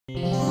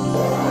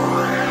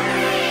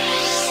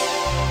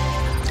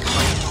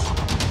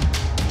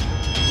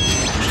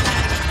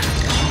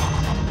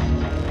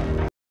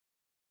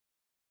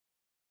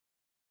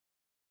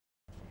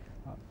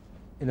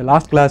In the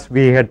last class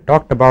we had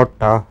talked about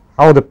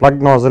how the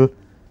plug nozzle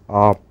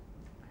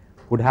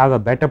would have a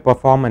better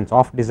performance,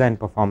 off design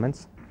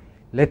performance.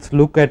 Let us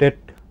look at it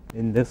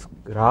in this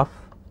graph.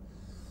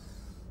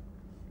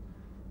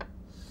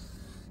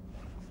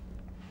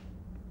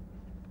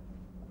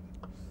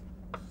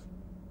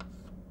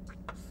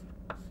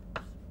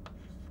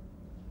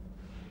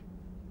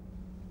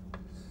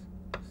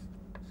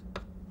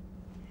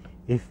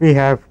 If we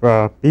have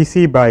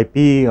PC by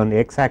PE on the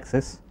x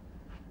axis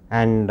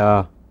and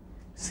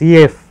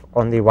CF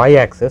on the y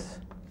axis,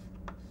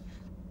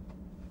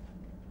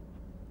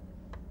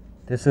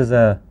 this is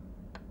a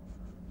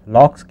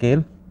log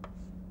scale.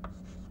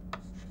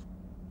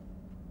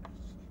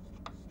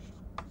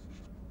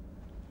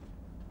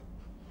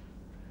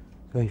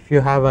 So if you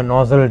have a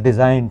nozzle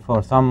designed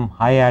for some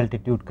high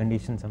altitude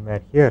condition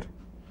somewhere here,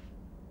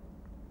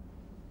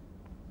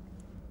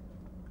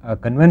 a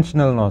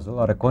conventional nozzle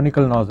or a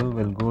conical nozzle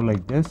will go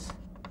like this,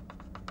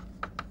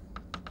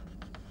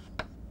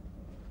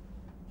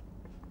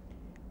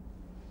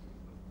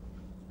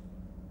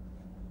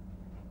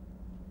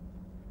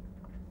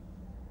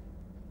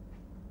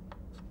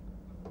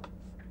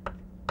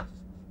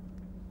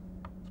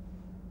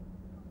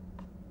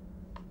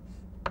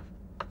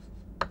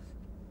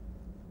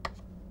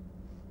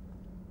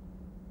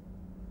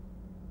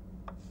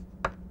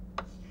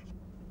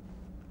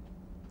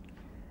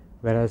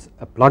 whereas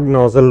a plug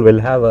nozzle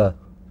will have a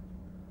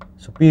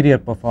superior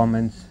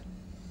performance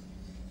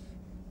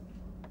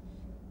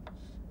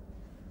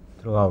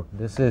throughout.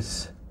 This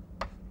is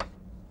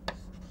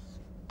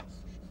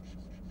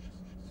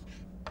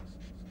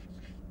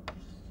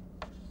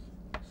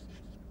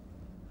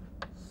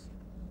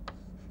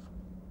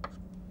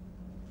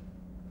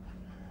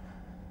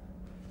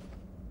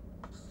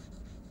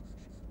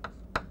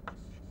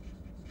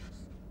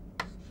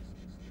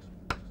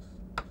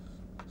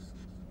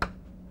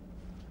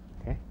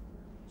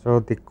so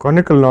the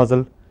conical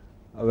nozzle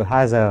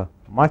has a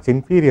much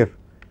inferior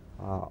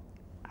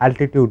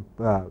altitude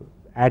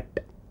at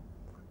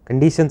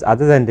conditions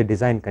other than the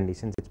design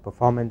conditions. Its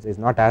performance is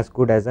not as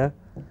good as a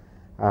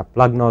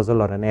plug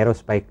nozzle or an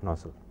aerospike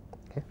nozzle.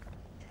 Okay.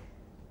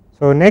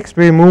 So next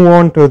we move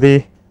on to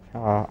the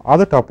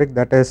other topic,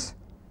 that is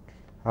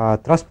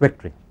thrust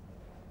vectoring.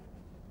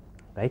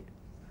 Right.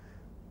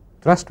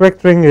 Thrust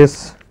vectoring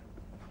is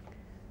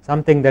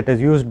something that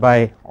is used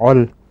by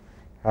all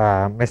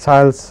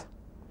missiles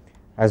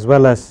as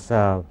well as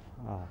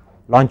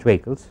launch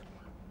vehicles.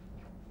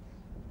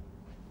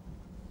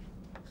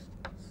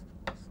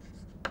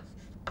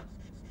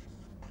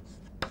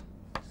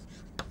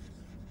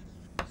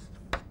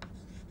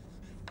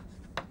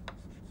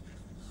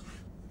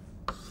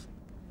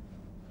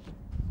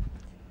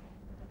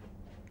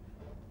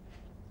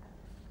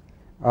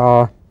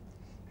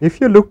 If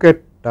you look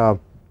at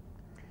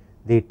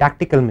the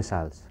tactical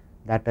missiles,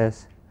 that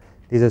is,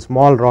 these are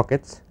small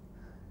rockets,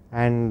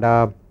 and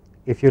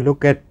if you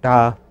look at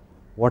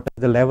what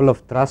is the level of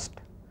thrust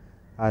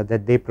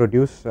that they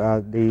produce,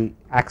 the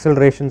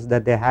accelerations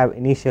that they have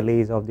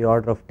initially is of the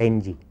order of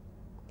 10 g.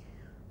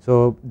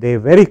 So they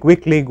very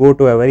quickly go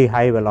to a very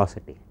high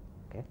velocity.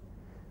 Okay.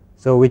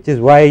 So which is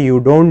why you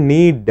do not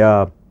need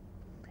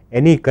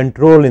any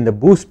control in the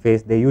boost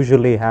phase. They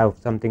usually have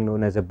something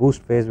known as a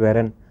boost phase,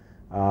 wherein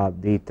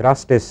the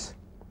thrust is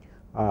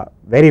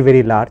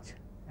very large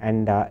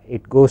and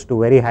it goes to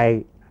very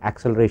high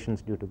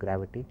accelerations due to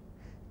gravity.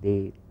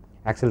 The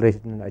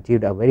acceleration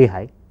achieved are very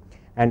high,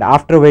 and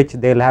after which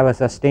they will have a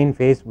sustained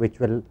phase which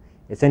will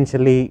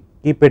essentially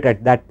keep it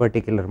at that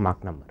particular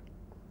Mach number.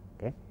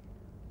 Okay.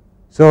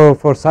 So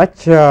for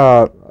such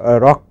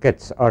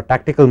rockets or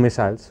tactical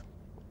missiles,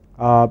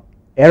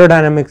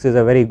 aerodynamics is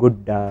a very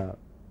good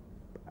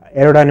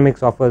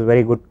aerodynamics offers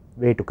very good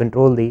way to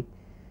control the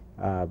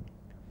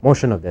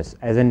motion of this,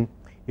 as in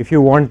if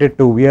you wanted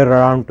to veer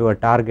around to a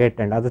target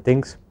and other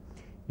things,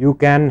 you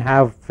can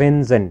have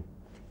fins and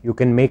you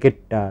can make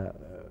it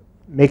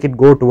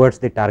go towards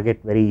the target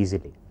very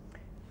easily.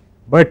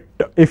 But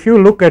if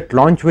you look at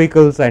launch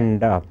vehicles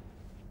and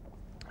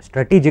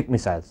strategic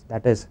missiles,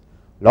 that is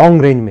long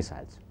range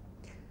missiles,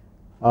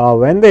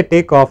 when they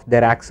take off,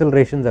 their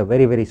accelerations are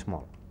very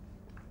small,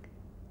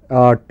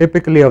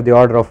 typically of the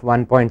order of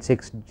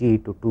 1.6 g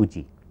to 2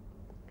 g,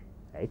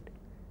 right.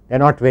 They are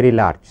not very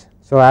large.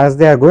 So as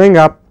they are going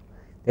up,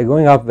 they are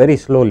going up very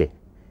slowly,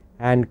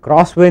 and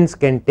crosswinds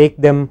can take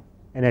them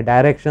in a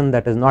direction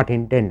that is not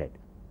intended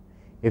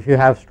if you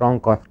have strong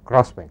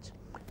crosswinds.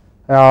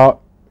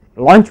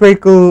 Launch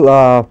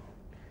vehicle,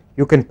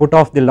 you can put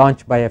off the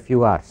launch by a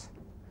few hours.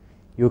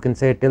 You can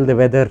say till the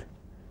weather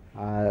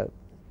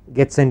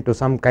gets into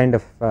some kind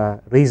of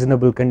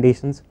reasonable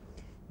conditions,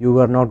 you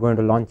are not going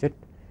to launch it,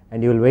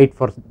 and you will wait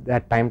for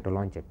that time to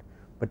launch it.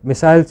 But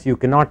missiles, you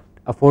cannot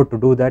afford to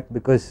do that,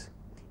 because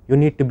you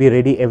need to be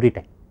ready every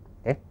time.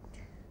 Okay.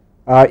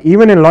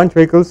 Even in launch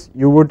vehicles,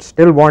 you would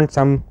still want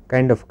some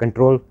kind of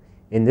control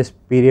in this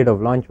period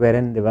of launch,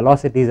 wherein the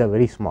velocities are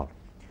very small.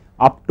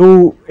 Up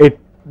to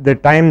the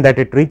time that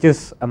it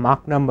reaches a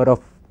Mach number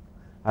of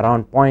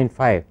around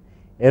 0.5,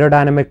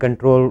 aerodynamic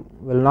control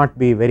will not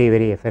be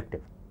very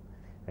effective,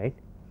 right.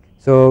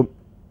 So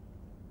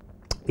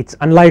it is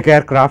unlike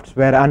aircrafts,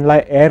 where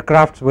unlike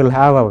aircrafts will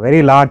have a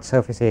very large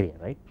surface area,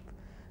 right.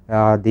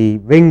 The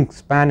wing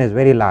span is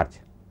very large,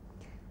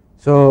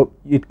 so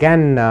it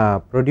can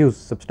produce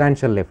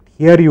substantial lift.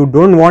 Here you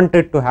do not want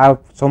it to have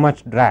so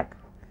much drag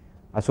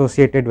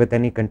associated with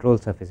any control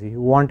surface,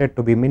 you want it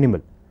to be minimal,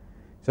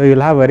 so you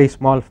will have very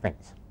small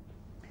fins.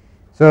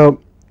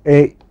 So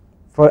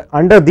for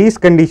under these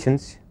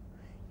conditions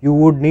you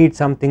would need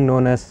something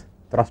known as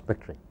thrust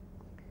vectoring,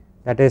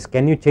 that is,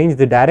 can you change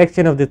the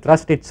direction of the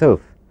thrust itself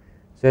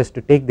so as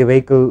to take the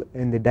vehicle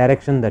in the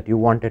direction that you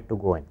want it to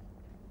go in.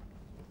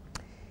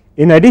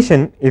 In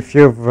addition, if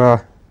you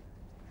have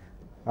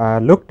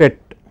looked at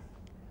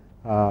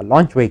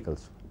launch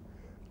vehicles,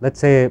 let us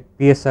say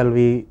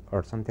PSLV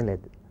or something like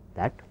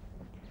that,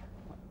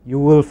 you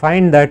will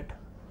find that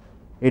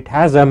it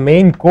has a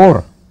main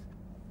core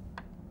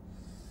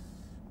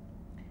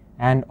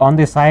and on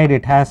the side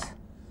it has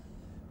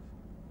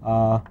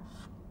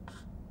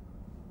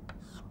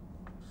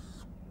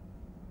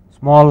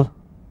small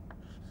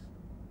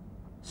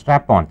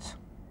strap-ons,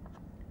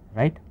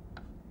 right.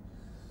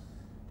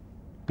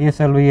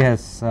 PSLV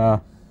has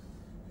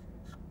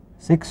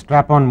 6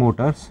 strap-on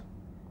motors,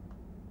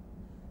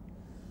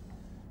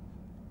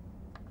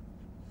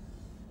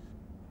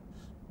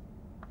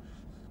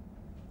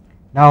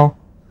 now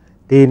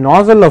the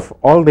nozzle of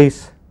all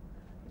these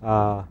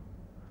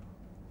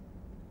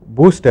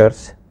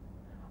boosters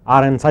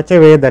are in such a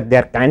way that they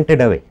are canted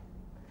away,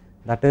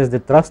 that is, the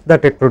thrust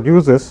that it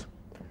produces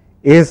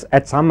is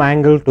at some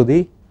angle to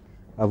the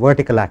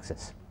vertical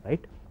axis,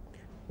 right.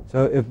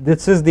 So if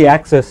this is the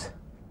axis,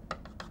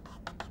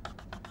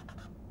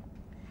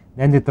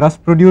 then the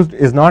thrust produced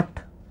is not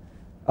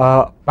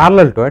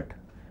parallel to it,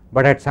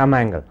 but at some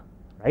angle,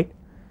 right.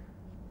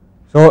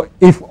 So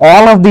if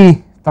all of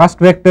the thrust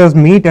vectors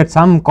meet at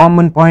some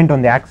common point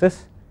on the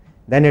axis,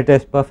 then it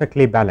is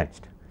perfectly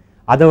balanced,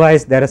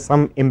 otherwise there is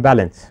some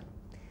imbalance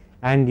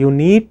and you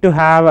need to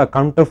have a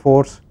counter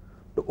force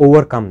to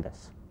overcome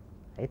this,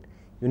 right.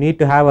 You need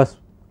to have a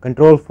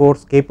control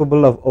force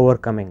capable of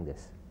overcoming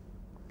this,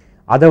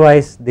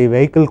 otherwise the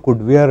vehicle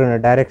could veer in a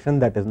direction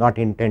that is not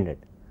intended.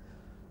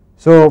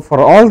 So for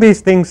all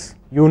these things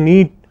you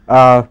need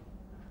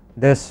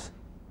this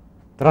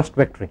thrust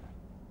vectoring,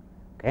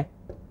 okay.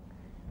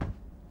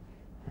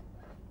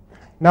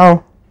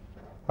 Now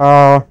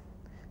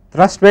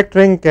thrust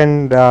vectoring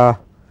can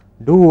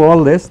do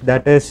all this,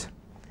 that is,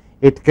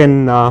 it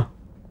can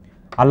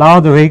allow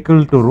the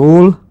vehicle to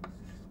roll,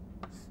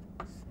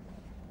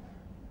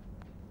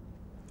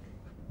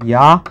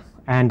 yaw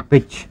and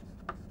pitch.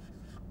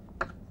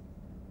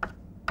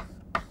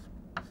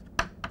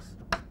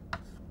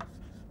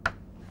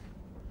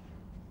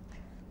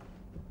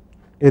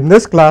 In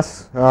this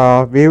class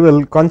we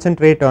will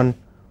concentrate on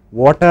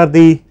what are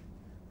the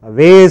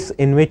ways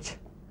in which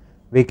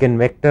we can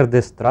vector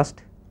this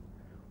thrust,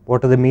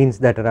 what are the means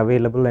that are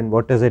available and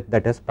what is it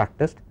that is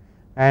practiced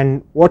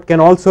and what can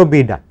also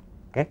be done,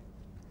 okay.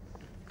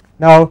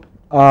 Now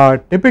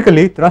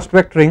typically thrust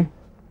vectoring,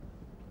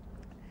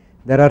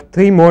 there are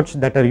 3 modes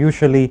that are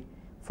usually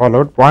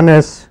followed. One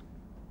is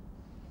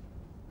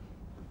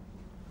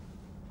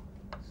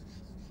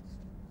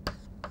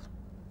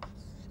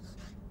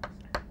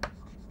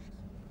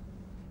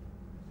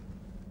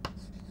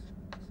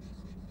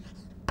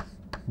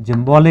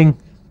gimballing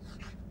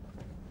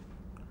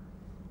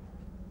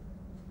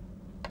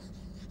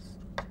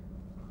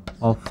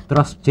of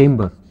thrust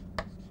chamber,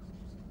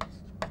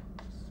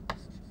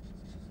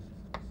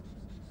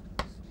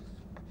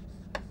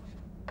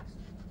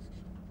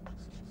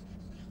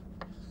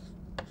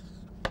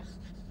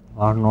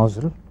 or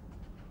nozzle,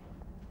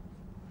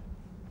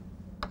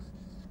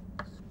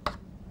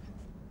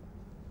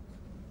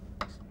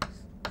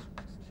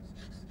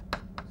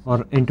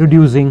 or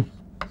introducing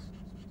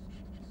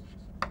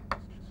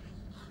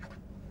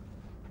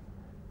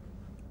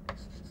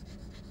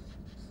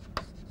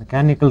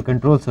mechanical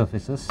control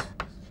surfaces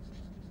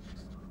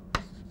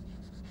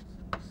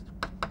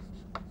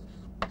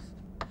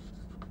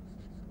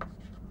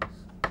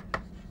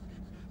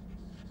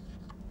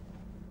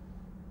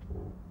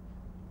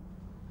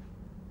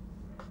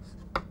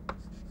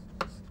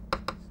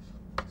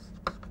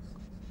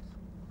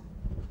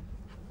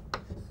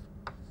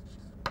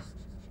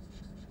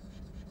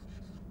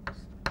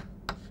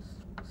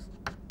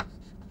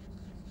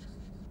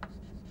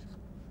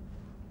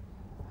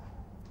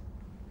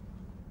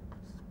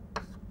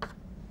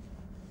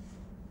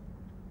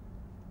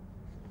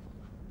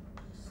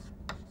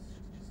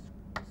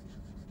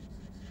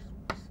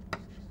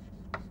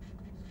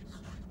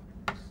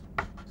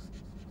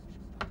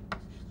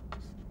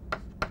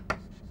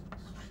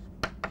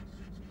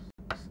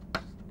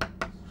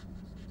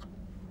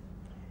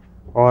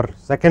or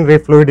secondary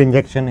fluid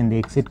injection in the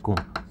exit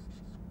cone.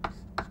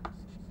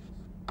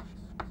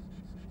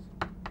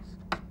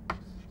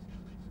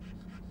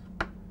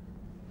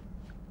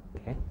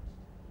 Okay.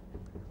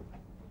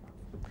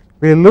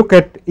 We will look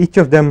at each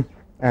of them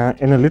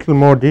in a little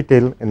more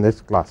detail in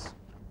this class.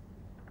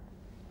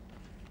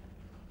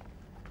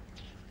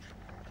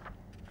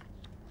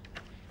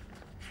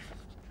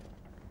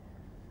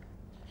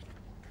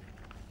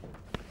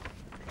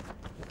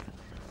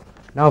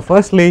 Now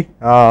firstly,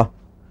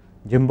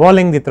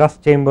 gimballing the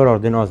thrust chamber or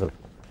the nozzle.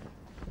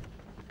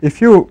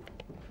 If you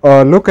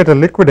look at a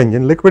liquid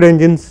engine, liquid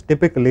engines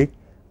typically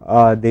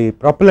the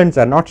propellants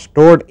are not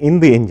stored in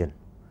the engine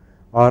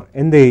or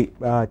in the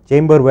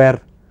chamber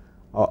where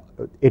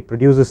it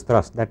produces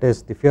thrust, that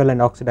is the fuel and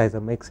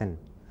oxidizer mix and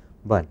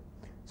burn.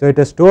 So it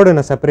is stored in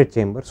a separate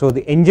chamber, so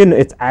the engine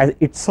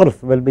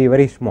itself will be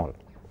very small.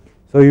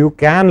 So you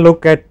can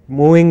look at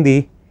moving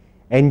the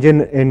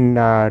engine in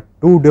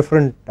two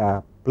different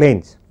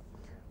planes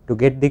to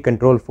get the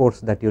control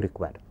force that you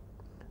require.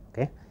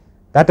 Okay,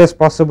 that is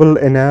possible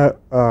in a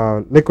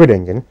liquid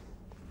engine.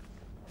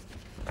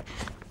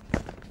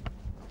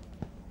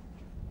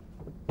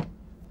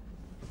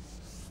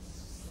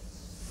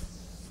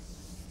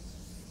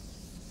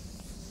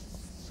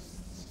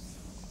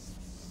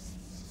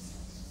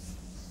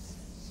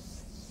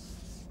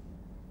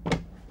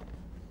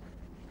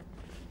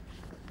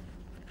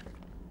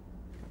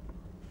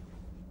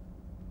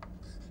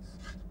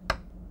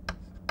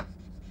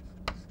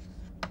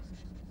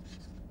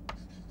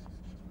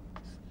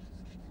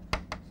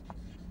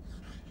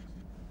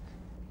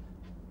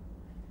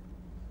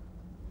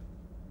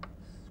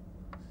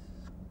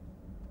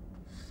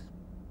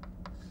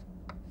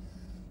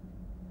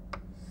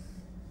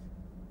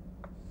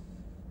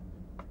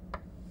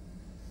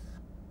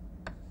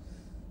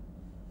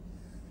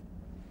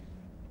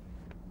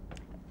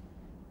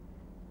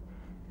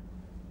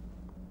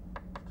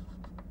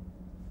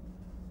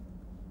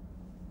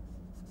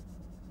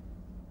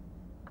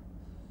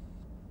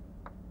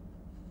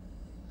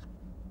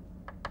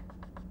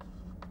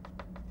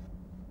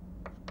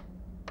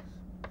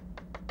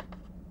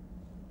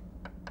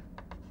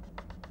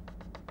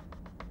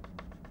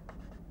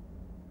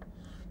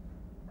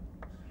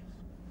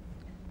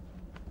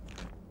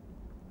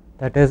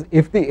 That is,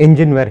 if the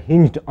engine were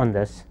hinged on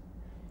this,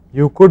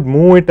 you could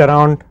move it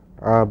around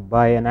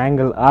by an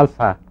angle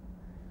alpha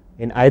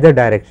in either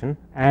direction,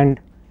 and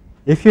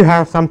if you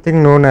have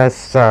something known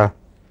as a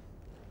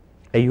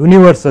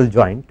universal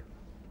joint,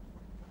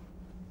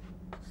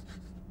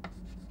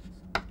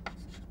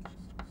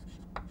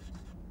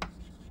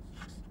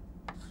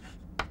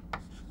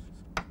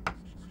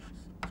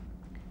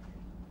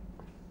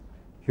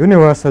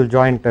 universal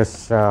joint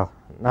is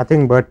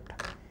nothing but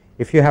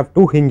if you have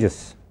two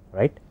hinges,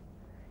 right.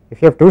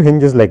 If you have two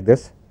hinges like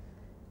this,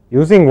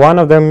 using one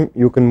of them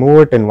you can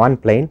move it in one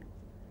plane,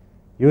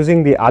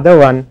 using the other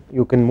one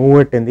you can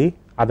move it in the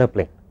other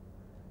plane,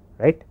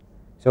 right.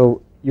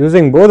 So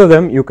using both of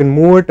them you can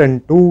move it in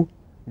two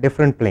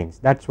different planes,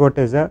 that is what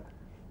is a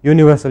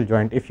universal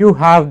joint. If you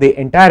have the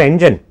entire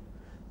engine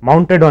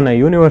mounted on a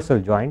universal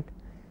joint,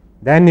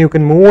 then you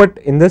can move it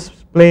in this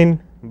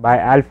plane by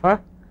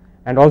alpha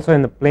and also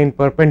in the plane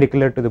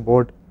perpendicular to the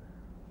board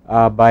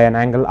by an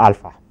angle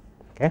alpha.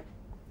 Okay.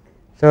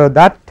 So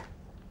that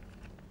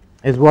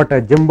is what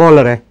a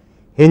gimbal or a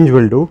hinge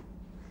will do.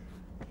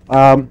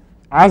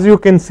 As you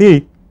can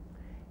see,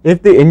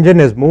 if the engine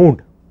is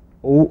moved,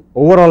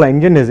 overall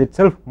engine is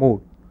itself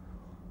moved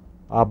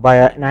by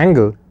an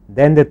angle,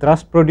 then the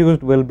thrust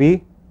produced will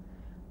be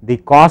the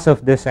cos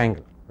of this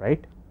angle,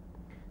 right.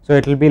 So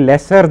it will be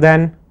lesser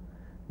than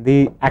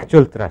the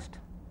actual thrust.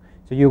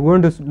 So you are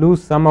going to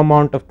lose some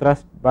amount of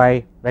thrust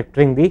by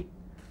vectoring the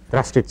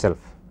thrust itself.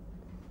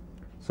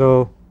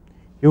 So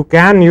you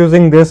can,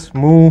 using this,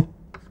 move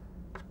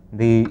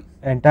the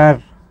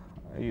entire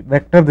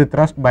vector the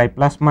thrust by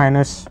plus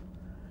minus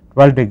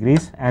 12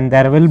 degrees, and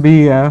there will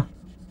be a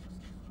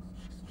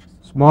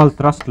small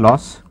thrust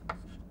loss,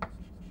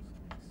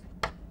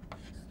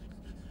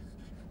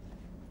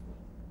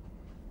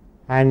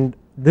 and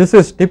this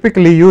is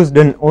typically used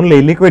in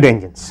only liquid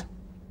engines.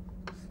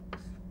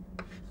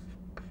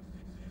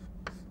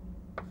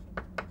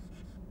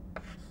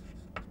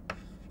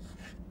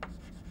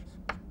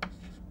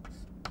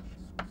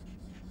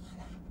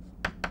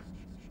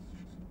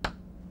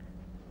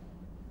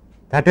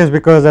 That is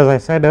because, as I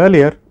said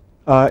earlier,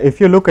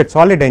 if you look at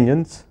solid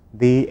engines,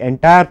 the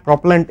entire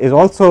propellant is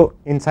also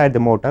inside the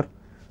motor.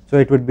 So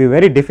it would be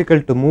very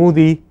difficult to move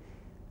the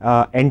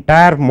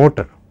entire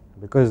motor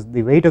because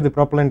the weight of the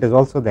propellant is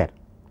also there,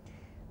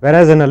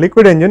 whereas in a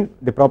liquid engine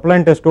the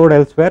propellant is stored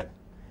elsewhere,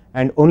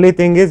 and only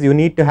thing is you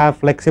need to have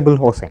flexible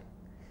hosing,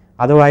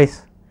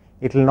 otherwise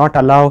it will not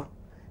allow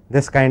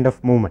this kind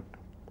of movement.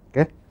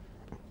 Okay.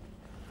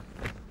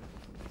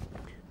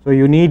 So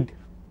you need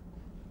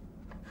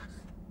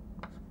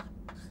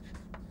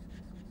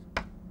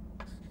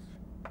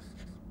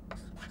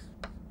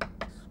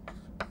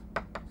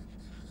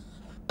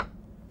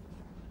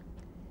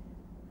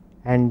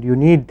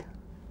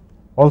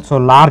also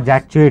large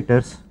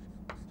actuators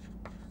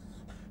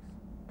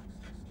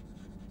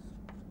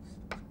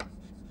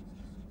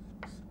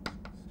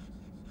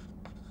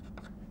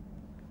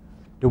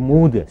to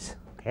move this.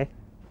 Okay.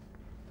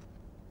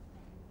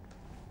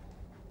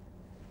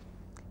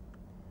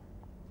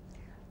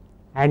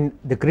 And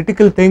the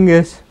critical thing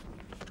is,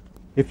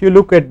 if you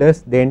look at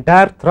this, the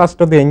entire thrust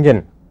of the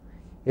engine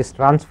is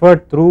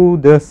transferred through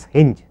this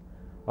hinge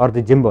or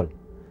the gimbal.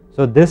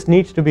 So, this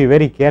needs to be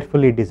very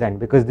carefully designed,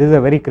 because this is a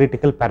very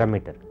critical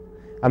parameter,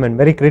 I mean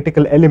very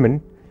critical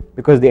element,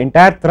 because the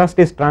entire thrust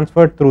is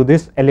transferred through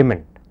this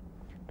element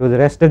to the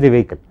rest of the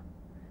vehicle.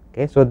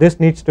 Okay. So, this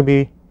needs to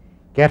be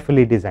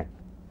carefully designed.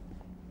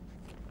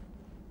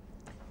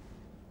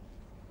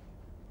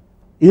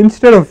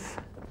 Instead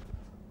of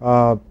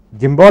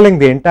gimballing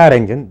the entire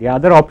engine, the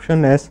other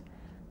option is,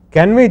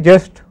 can we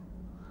just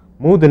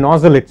move the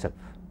nozzle itself,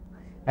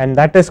 and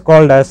that is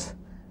called as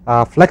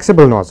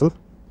flexible nozzle.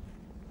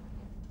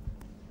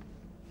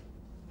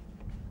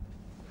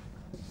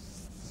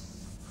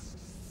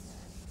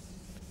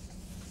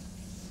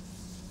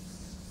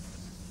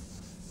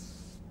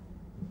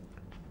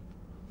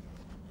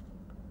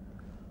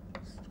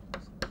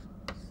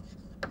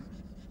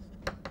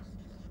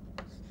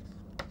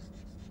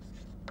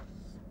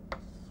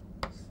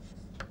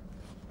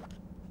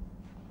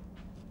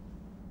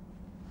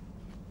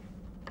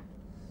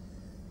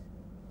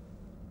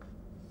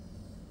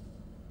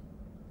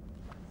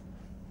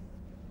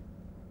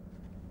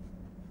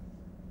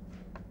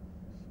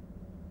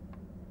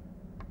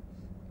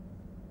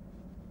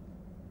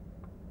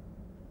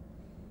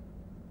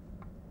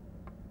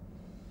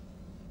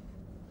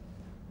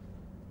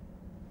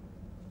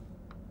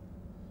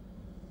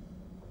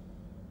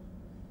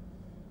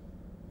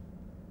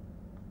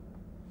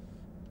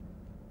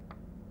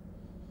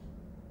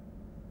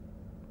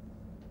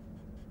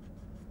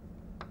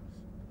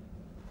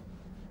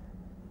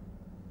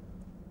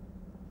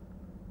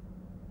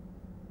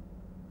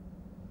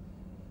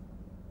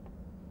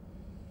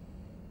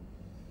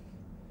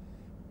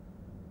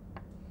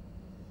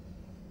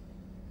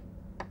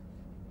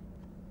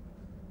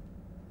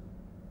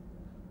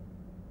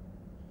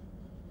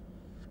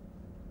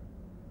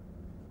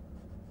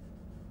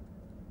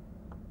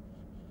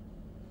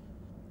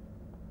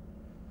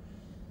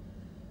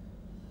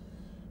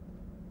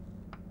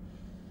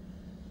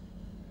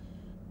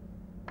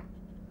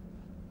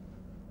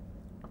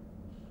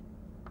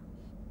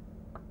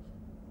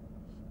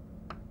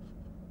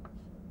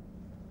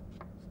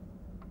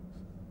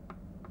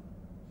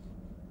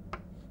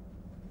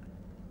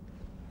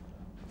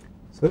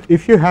 So,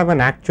 if you have an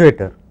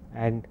actuator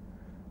and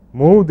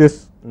move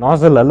this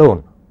nozzle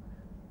alone,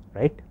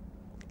 right,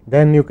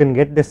 then you can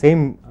get the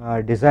same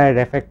desired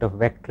effect of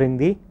vectoring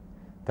the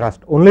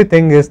thrust. Only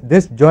thing is,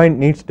 this joint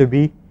needs to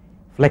be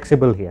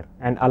flexible here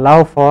and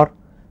allow for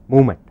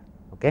movement.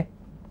 Okay.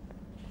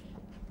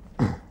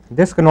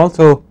 This can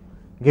also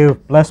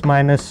give plus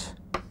minus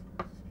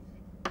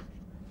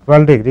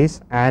 12 degrees,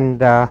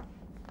 and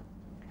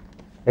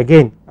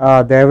again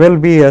there will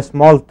be a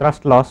small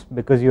thrust loss,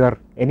 because you are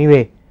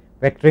anyway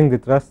vectoring the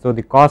thrust. So,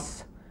 the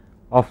cos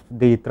of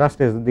the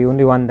thrust is the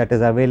only one that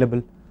is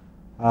available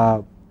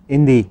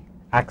in the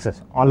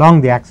axis,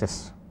 along the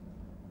axis.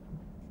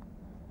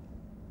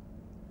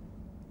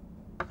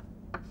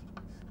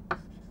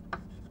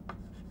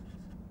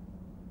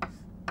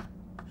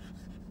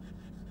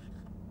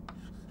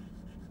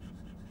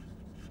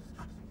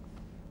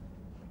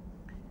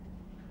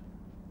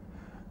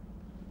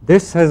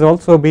 This has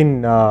also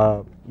been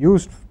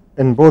used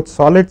in both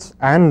solids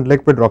and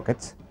liquid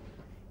rockets.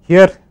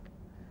 Here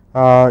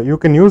you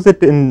can use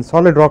it in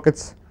solid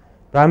rockets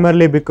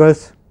primarily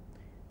because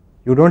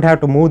you do not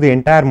have to move the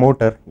entire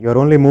motor, you are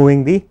only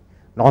moving the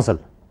nozzle,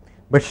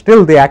 but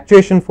still the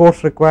actuation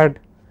force required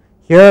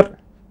here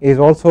is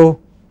also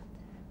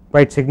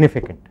quite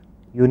significant.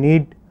 You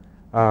need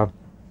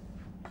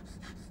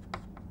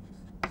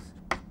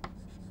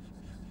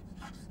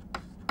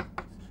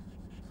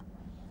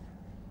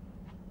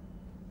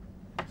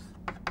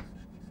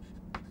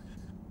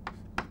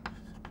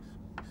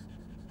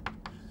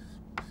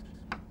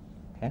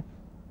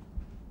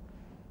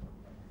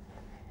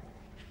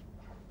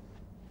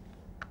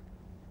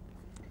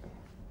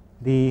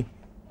the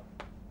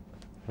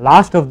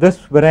last of this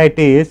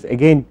variety is,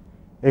 again,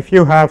 if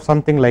you have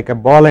something like a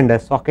ball and a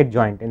socket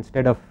joint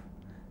instead of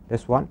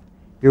this one,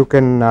 you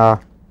can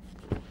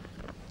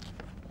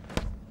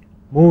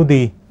move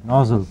the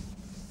nozzle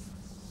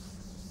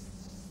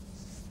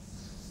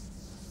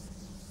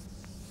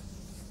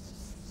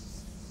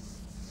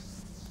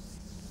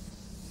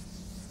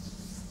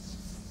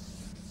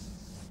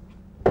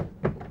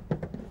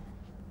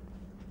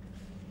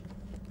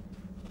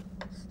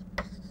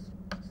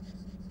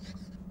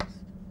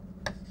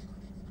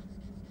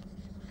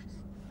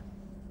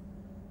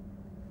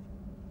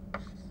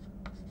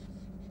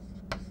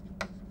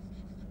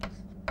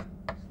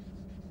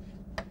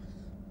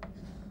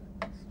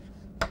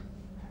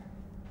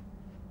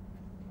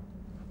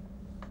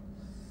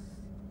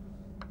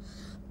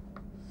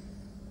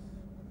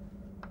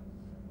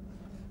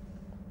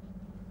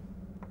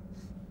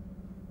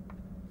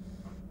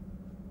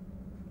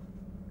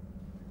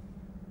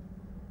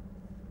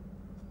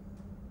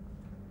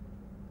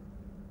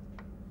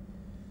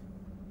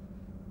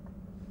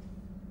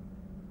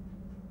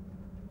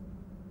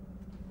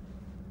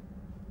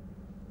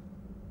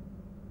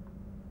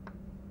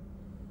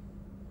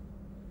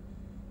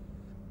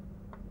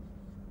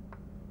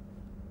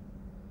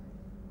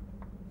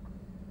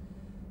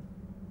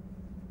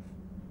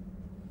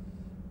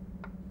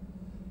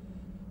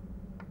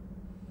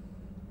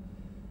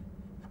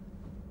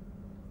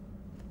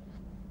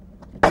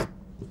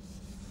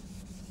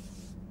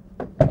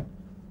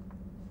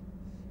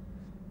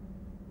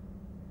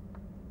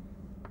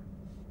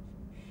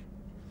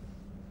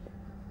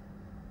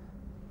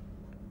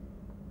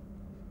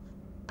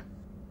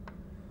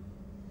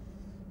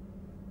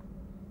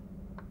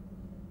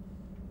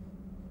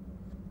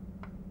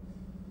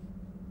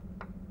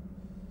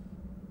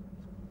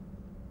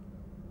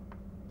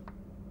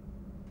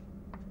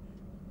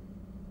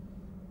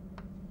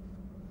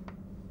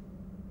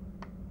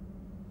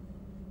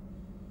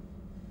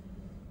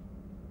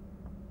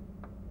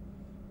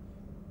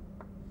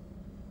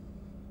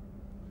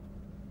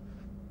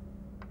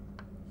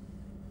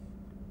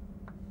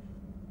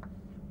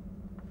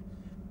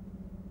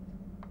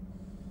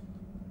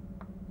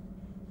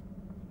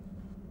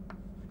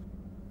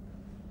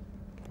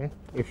okay.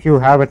 If you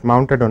have it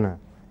mounted on a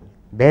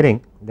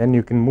bearing, then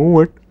you can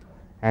move it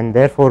and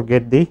therefore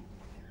get the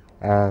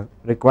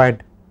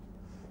required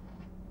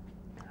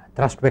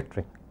thrust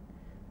vectoring.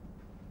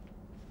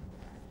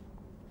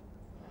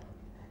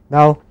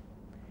 Now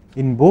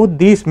in both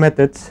these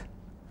methods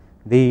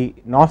the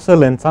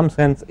nozzle in some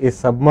sense is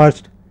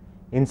submerged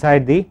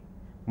inside the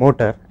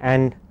motor,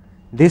 and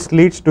this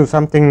leads to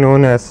something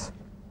known as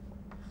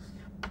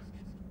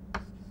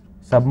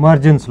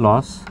submergence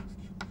loss.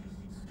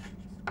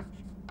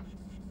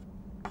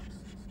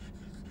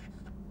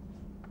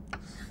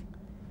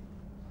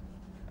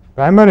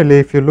 Primarily,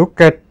 if you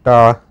look at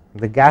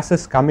the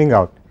gases coming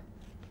out,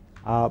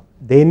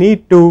 they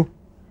need to,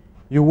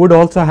 you would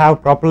also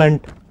have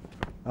propellant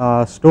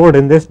stored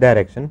in this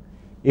direction.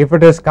 If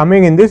it is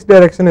coming in this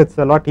direction, it is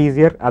a lot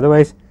easier.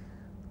 Otherwise,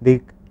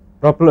 the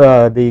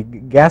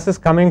gases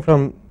coming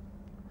from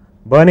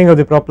burning of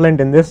the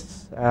propellant in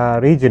this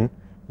region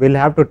will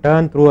have to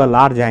turn through a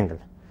large angle,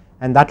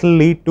 and that will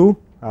lead to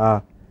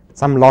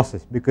some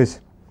losses, because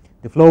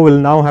the flow will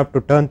now have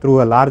to turn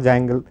through a large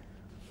angle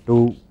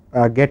to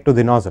get to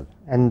the nozzle,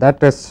 and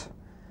that is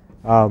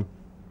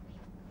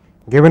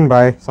given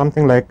by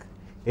something like,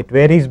 it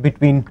varies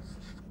between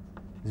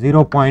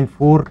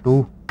 0.4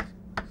 to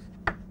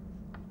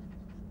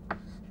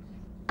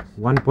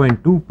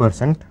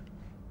 1.2%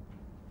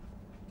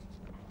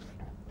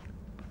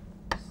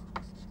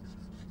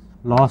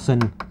 loss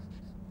in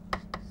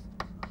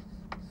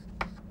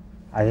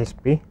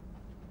ISP.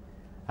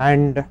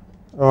 And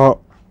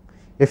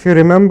if you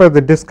remember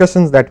the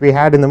discussions that we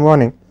had in the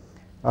morning,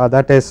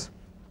 that is,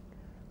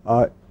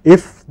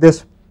 if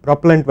this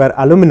propellant were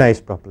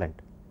aluminized propellant,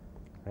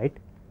 right,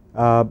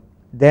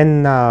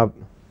 then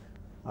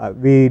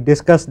we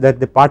discussed that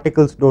the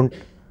particles do not,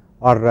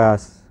 or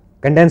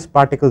condensed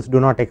particles do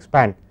not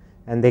expand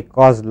and they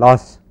cause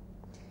loss,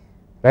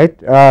 right.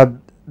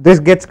 This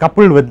gets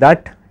coupled with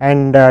that,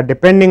 and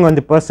depending on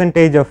the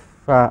percentage of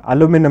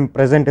aluminum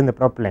present in the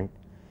propellant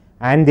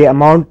and the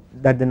amount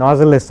that the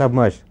nozzle is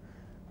submerged,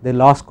 the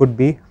loss could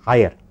be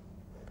higher.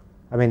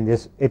 I mean,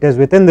 this, it is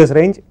within this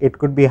range. It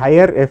could be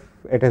higher if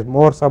it is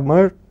more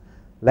submerged,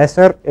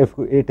 lesser if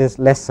it is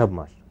less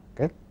submerged.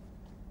 Okay.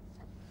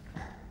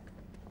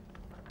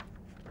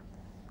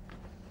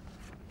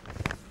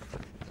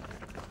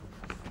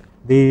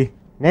 The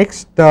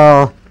next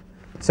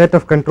set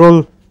of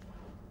control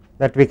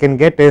that we can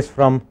get is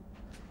from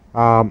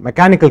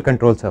mechanical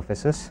control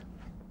surfaces.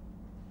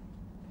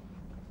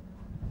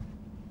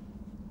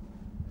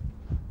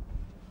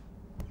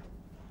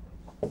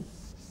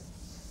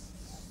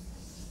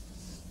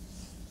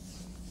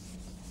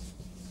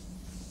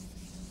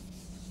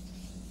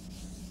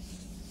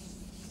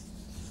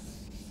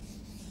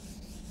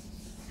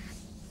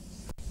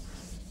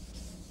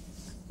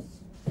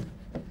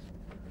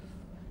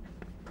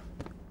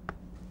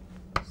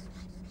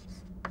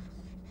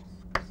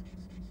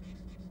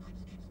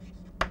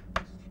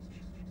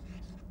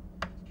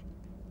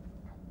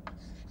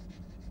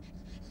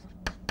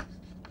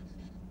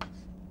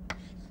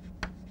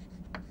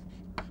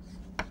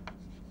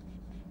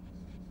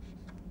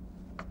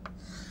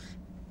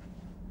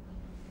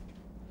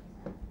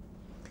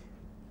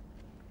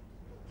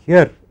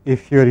 Here,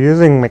 if you are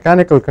using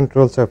mechanical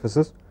control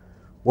surfaces,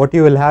 what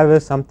you will have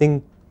is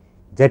something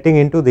jetting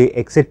into the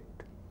exit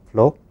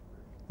flow,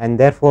 and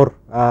therefore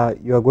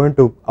you are going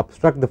to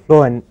obstruct the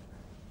flow and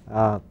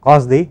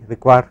cause the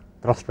required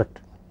thrust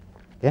vector.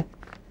 Okay.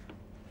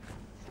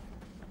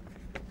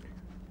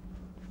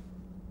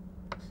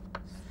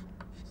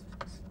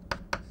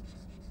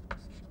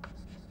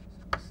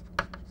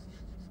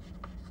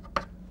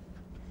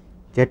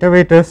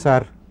 Jetavators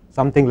are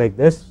something like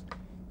this.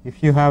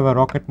 If you have a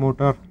rocket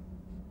motor,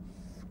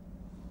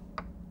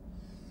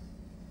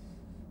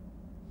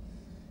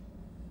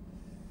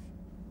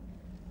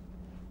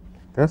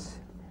 this,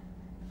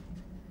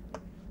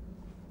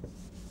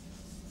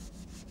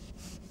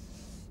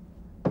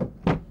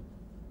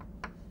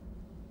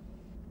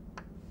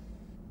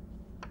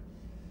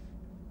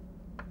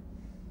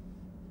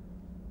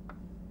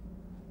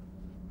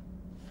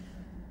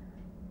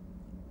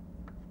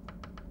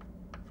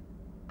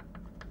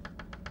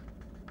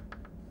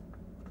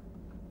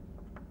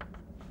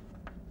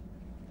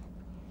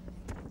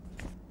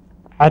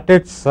 at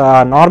its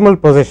normal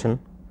position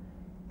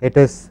it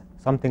is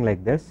something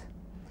like this,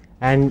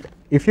 and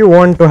if you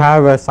want to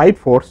have a side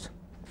force,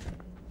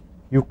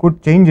 you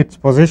could change its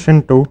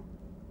position to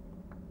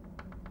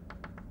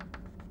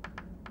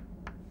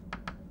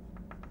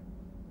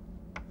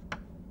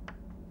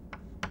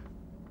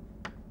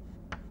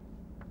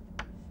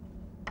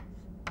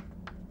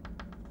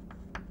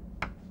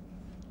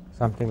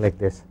something like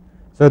this.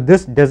 So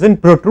this does not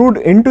protrude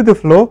into the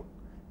flow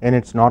in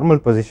its normal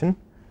position,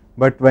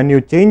 but when you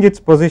change its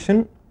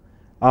position,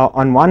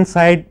 on one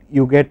side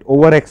you get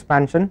over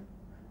expansion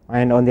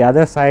and on the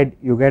other side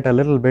you get a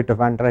little bit of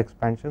under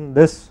expansion.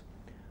 This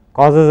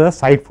causes a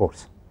side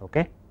force.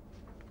 Okay.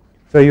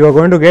 So you are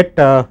going to get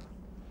a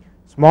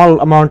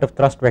small amount of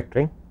thrust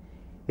vectoring.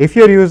 If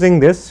you are using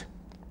this,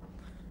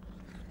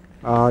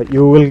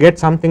 you will get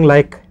something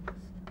like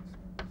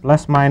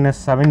plus minus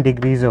 7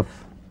 degrees of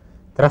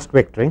thrust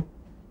vectoring,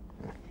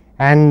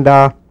 and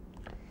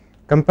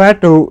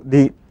compared to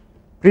the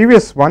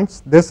previous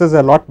ones this is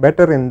a lot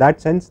better in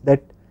that sense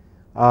that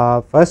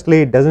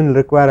firstly it does not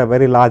require a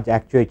very large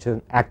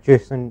actuation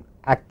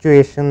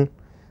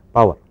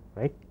power,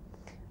 right,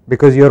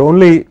 because you are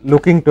only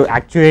looking to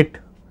actuate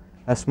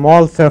a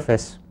small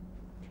surface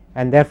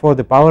and therefore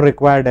the power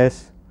required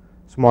is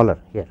smaller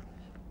here.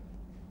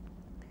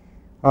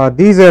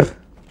 These are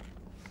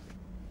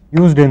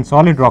used in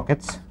solid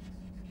rockets.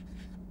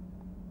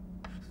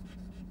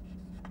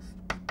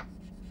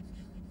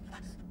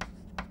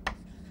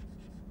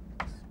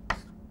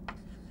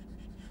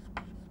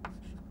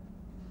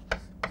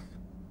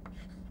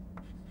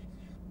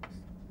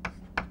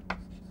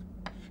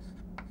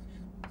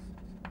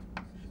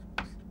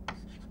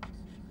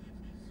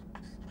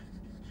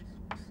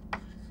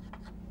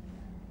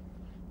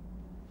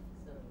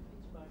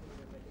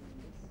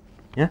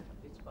 Yeah,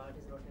 which part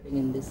is rotating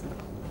in this?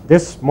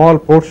 This small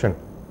portion,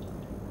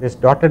 this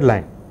dotted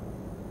line,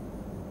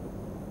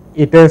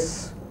 it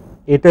is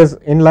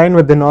in line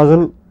with the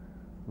nozzle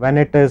when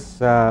it is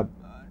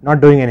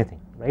not doing anything,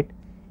 right.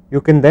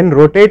 You can then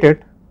rotate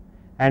it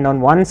and on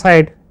one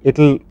side it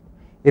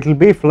will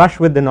be flush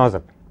with the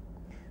nozzle.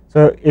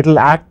 So it will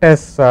act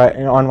as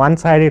on one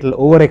side it will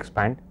over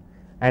expand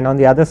and on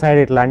the other side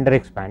it will under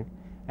expand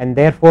and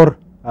therefore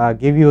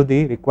give you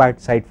the required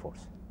side force.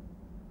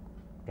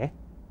 Okay.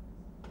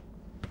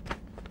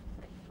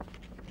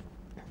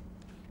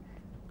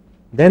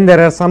 Then there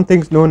are some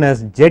things known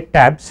as jet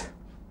tabs.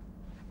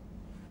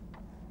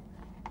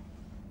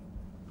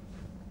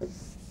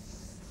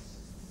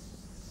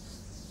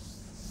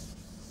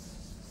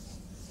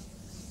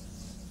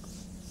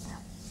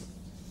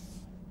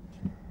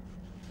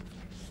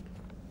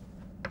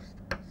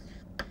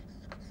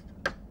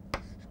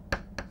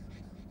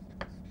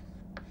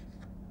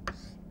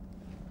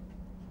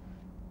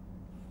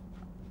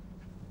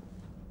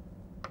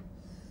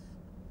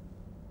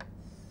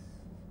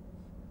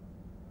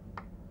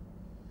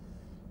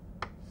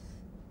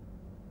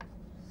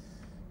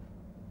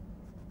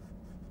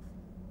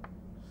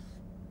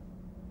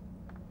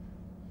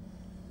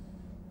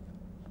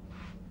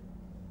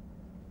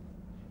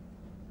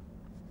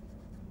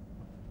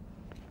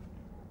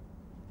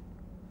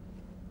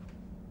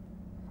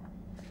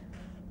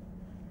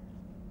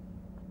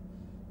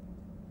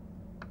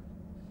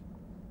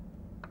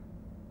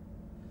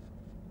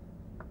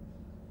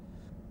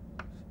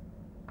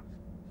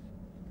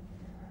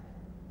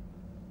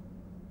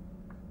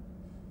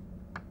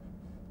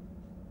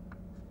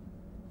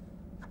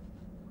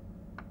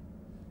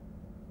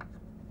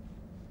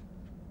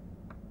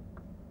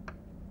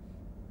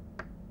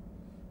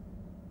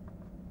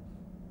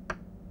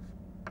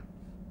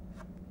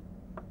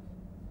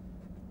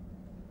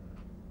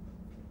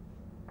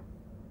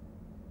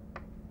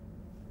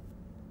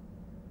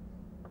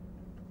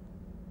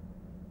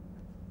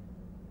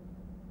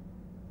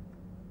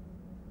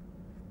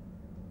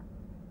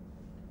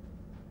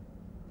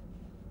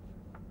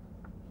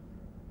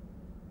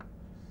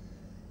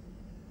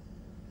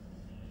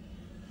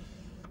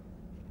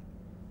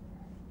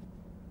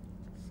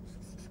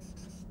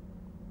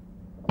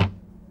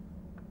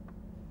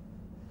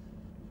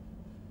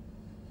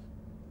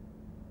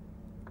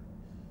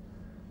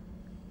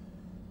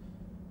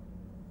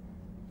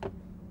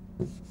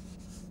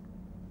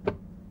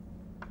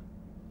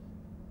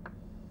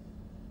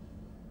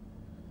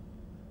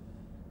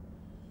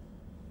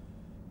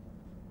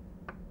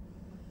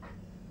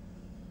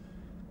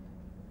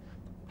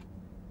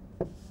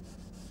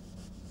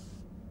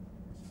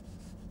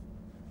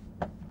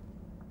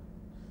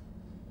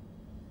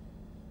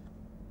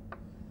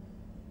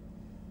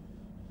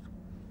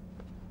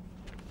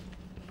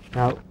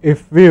 Now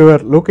if we were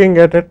looking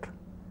at it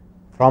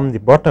from the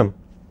bottom,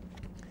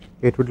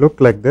 it would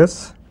look like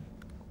this.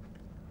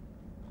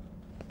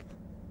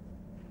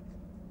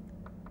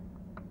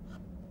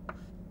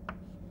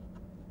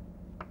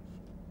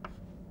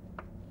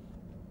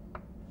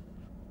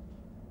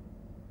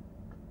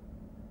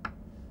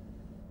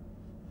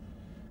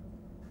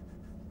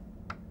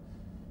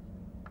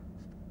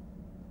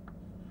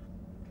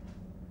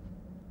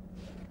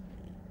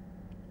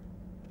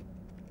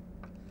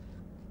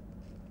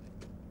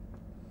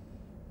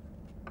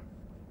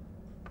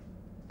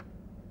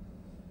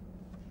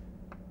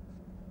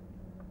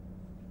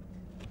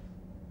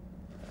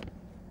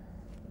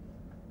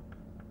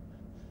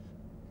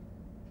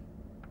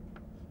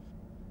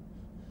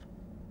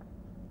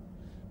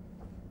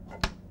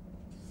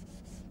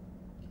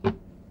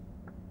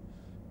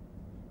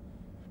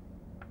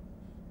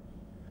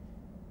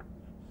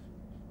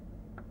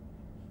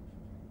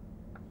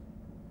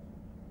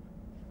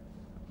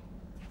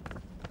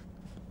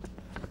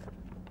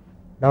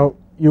 Now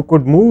you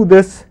could move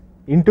this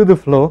into the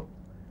flow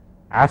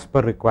as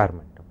per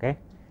requirement, okay,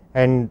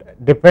 and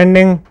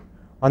depending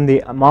on the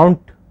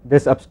amount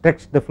this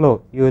obstructs the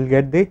flow, you will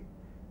get the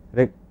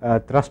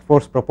thrust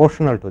force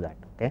proportional to that.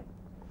 Okay.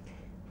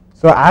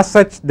 So as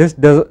such, this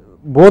does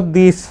both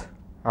these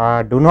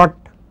do not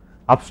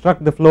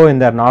obstruct the flow in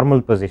their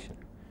normal position.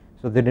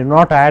 So, they do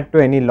not add to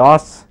any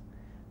loss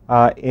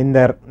in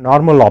their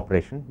normal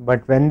operation,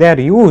 but when they are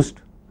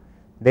used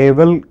they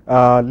will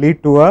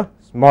lead to a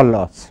small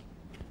loss.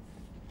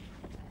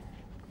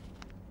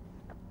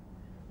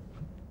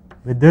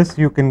 With this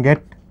you can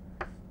get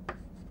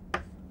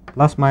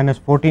plus minus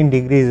 14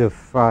 degrees of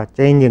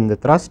change in the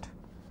thrust,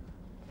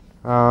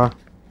 and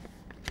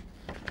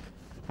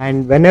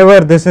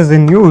whenever this is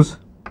in use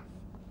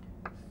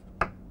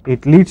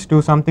it leads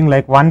to something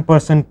like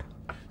 1%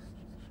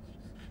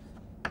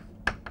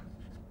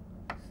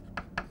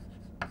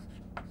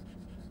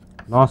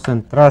 loss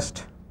in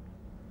thrust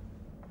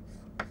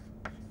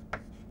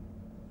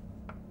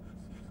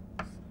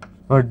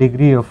per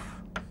degree of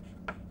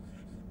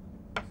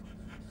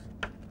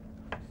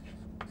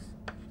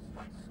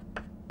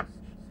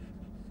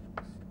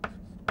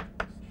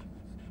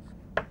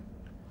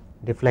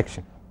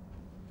deflection.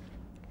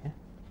 Okay.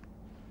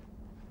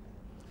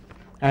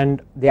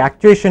 And the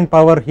actuation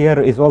power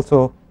here is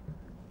also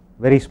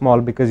very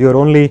small because you are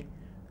only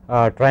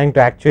trying to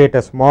actuate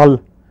a small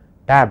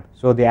tab.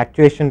 So, the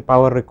actuation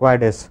power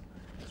required is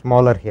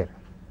smaller here.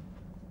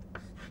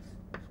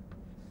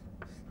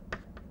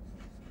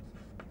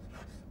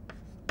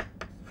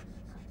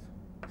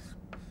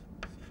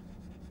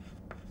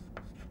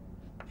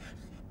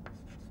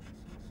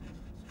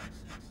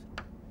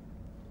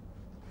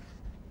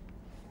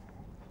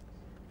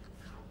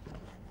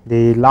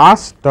 The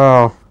last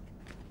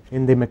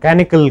in the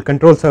mechanical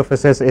control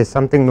surfaces is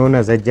something known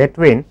as a jet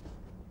vane.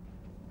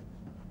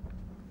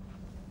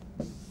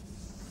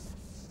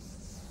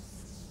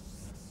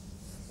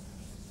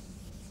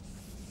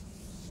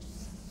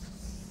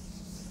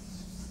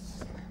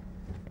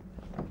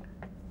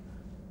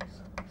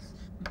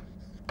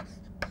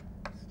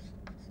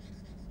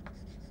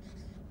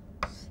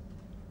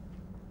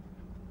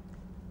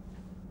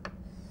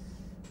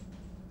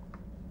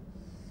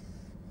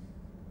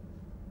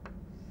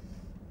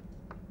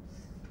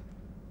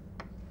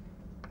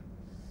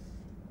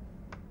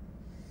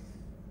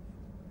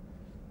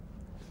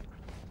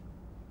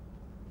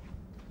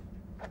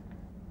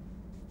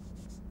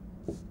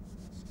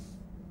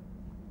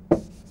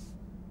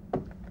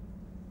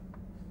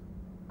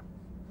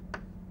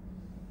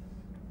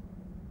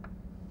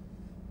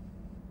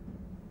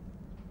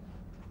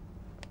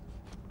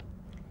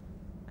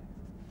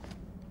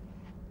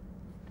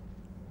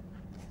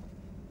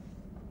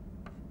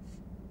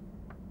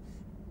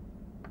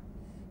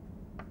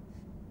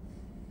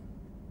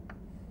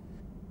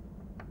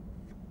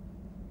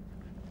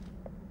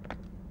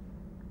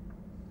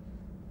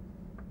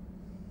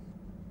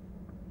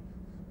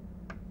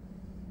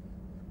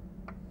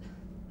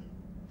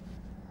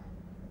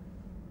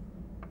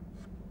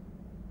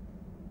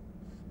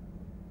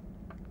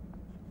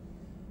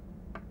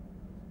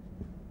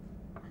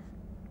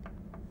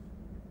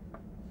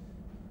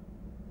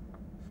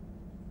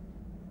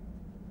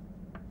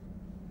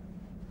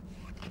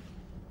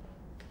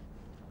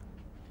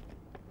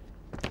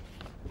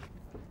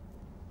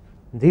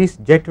 These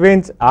jet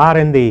vanes are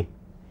in the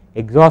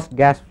exhaust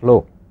gas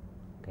flow.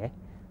 Okay.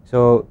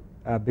 So,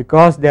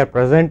 because they are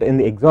present in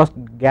the exhaust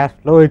gas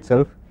flow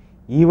itself,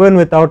 even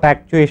without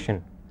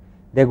actuation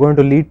they are going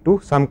to lead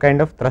to some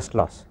kind of thrust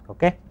loss.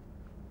 Okay.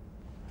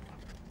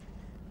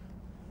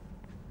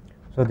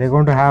 So, they are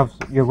going to have,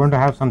 you are going to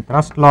have some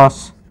thrust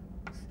loss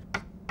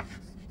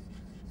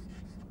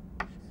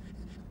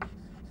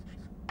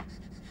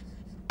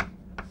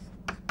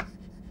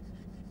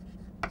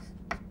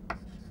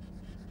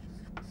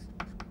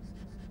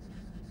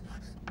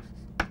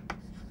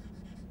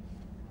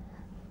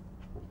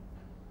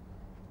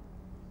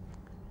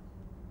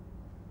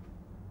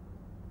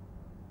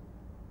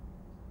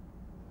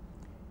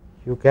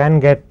you can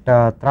get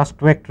thrust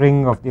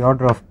vectoring of the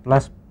order of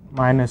plus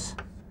minus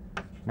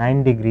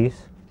 9 degrees,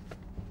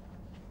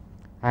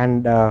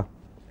 and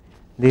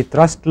the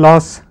thrust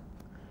loss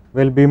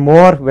will be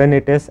more when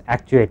it is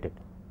actuated.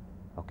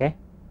 Okay.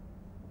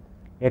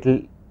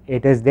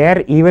 It is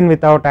there even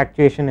without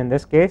actuation in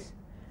this case,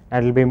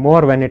 and it will be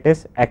more when it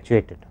is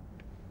actuated.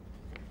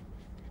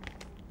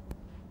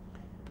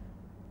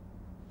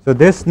 So,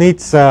 this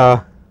needs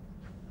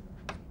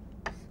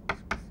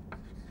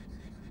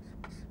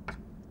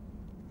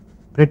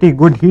pretty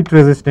good heat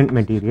resistant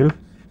material.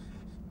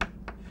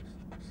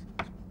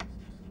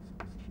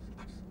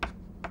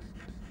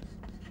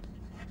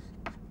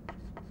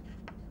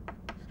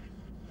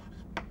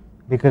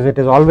 Because it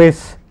is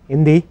always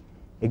in the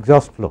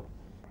exhaust flow,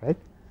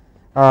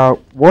 right.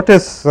 What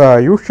is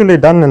usually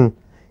done in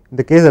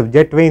the case of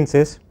jet vanes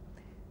is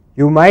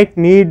you might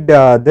need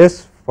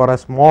this for a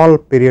small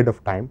period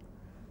of time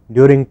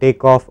during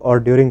takeoff or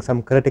during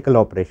some critical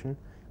operation,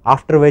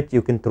 after which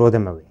you can throw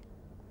them away.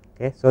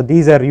 Okay. So,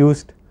 these are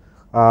used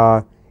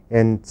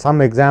in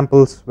some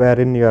examples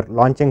wherein you are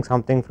launching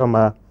something from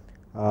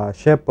a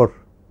ship or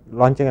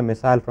launching a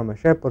missile from a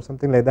ship or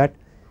something like that,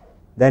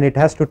 then it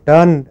has to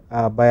turn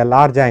by a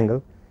large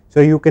angle. So,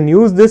 you can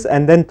use this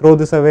and then throw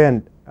this away,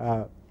 and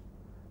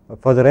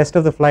for the rest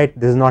of the flight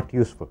this is not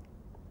useful.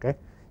 Okay.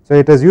 So,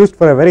 it is used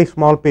for a very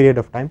small period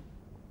of time,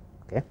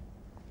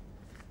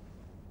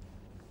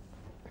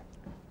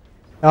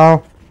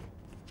 Now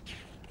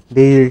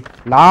the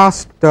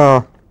last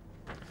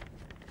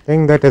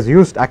thing that is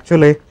used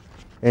actually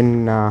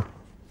in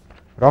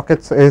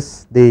rockets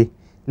is the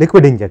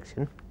liquid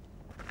injection.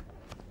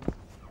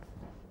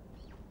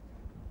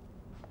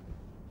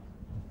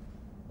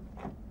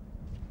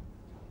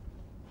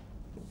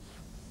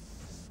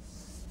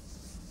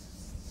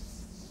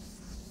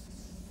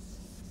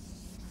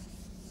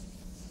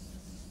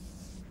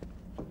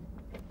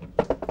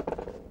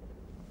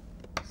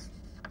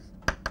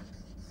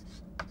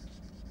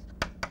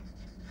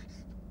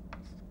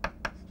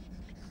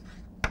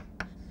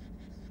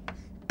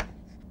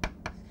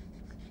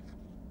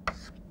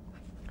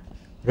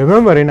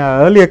 Remember in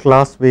our earlier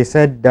class we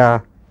said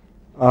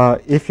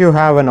if you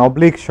have an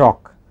oblique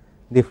shock,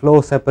 the flow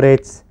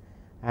separates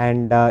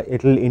and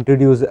it will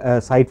introduce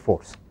a side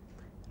force,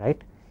 right.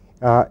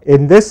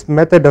 In this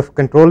method of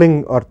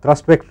controlling or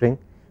thrust vectoring,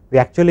 we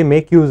actually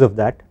make use of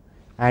that,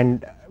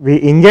 and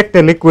we inject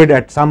a liquid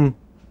at some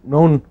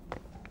known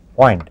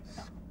point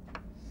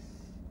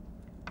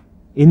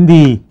in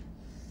the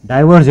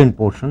divergent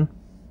portion,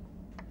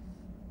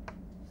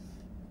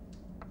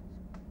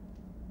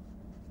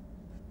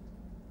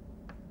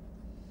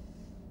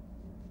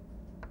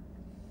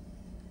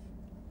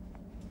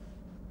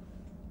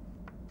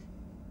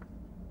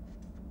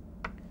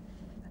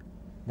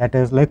 that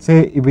is, let us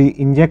say we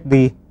inject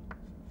the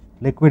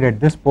liquid at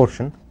this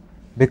portion.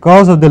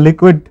 Because of the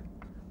liquid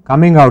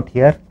coming out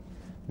here,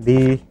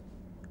 an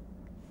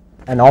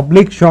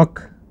oblique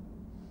shock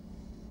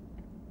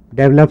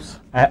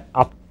develops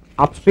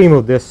upstream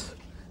of this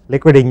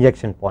liquid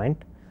injection point,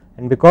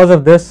 and because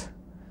of this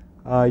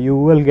you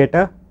will get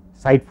a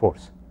side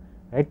force,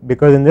 right,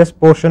 because in this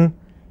portion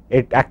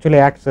it actually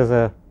acts as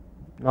a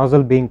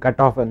nozzle being cut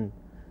off and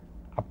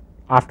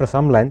after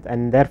some length,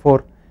 and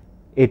therefore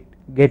it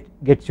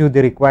gets you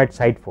the required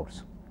side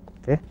force.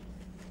 Okay.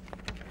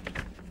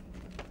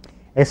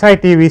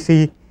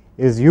 SITVC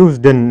is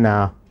used in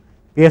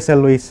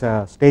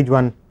PSLV's stage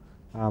 1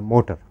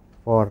 motor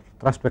for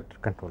thrust vector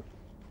control.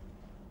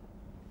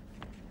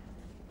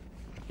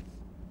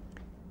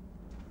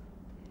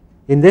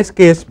 In this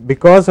case,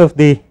 because of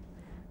the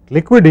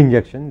liquid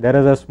injection, there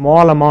is a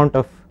small amount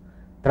of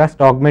thrust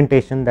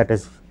augmentation that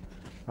is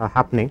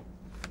happening.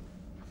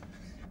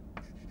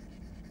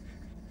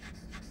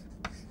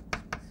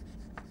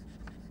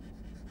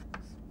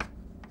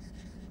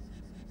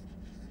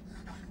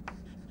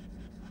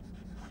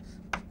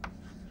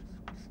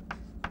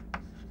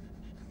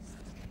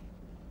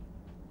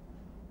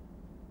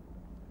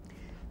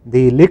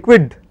 The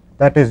liquid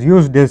that is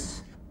used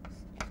is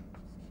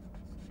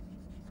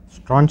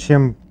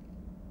strontium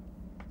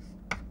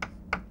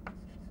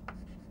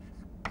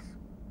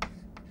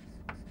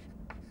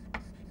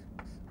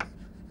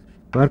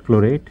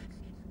perchlorate.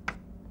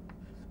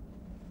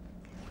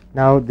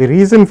 Now the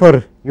reason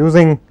for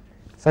using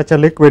such a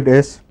liquid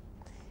is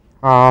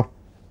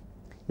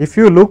if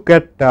you look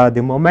at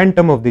the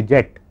momentum of the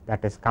jet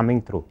that is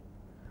coming through,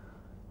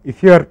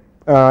 if you are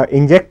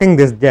injecting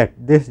this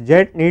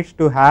jet needs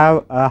to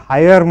have a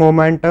higher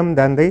momentum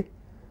than the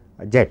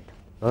jet.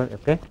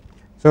 Okay.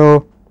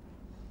 So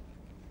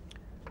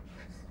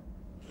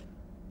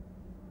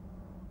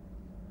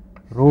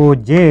rho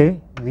j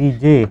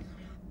Vj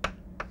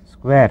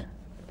square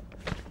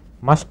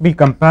must be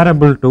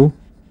comparable to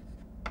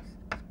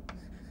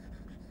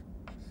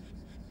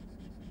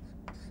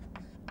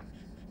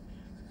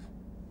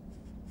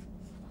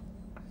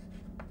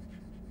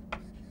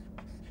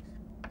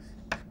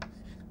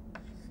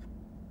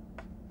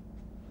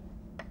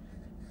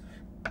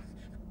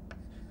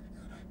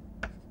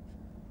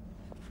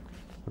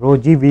rho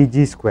g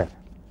Vg square.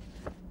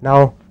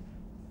 Now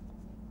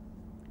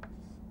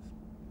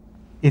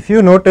if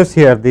you notice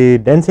here, the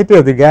density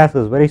of the gas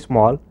is very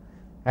small,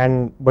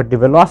 but the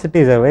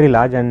velocities are very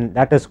large, and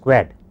that is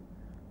squared,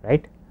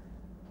 right,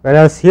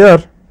 whereas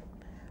here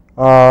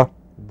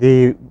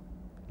the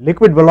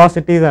liquid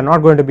velocities are not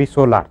going to be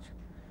so large.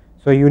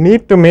 So you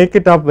need to make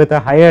it up with a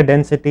higher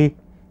density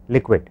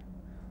liquid,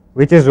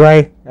 which is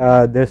why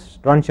this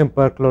strontium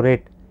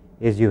perchlorate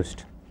is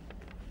used.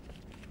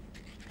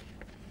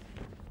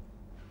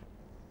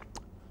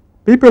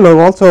 People have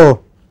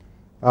also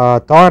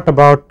thought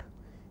about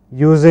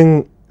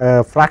using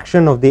a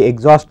fraction of the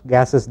exhaust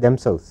gases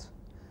themselves,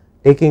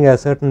 taking a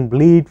certain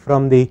bleed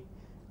from the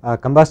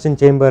combustion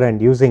chamber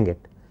and using it,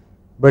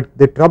 but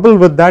the trouble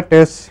with that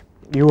is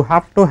you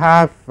have to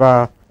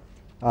have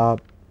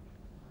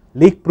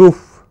leak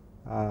proof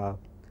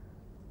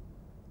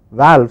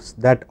valves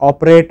that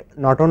operate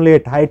not only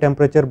at high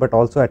temperature but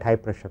also at high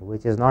pressure,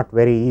 which is not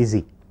very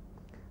easy.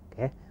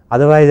 Okay.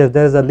 Otherwise if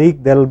there is a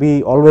leak, there will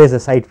be always a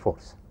side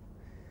force,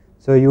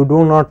 so you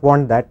do not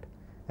want that,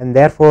 and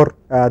therefore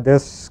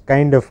this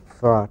kind of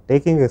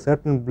taking a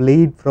certain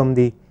bleed from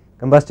the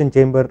combustion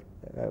chamber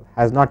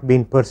has not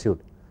been pursued.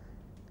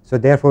 So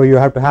therefore you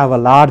have to have a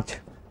large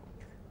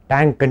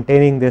tank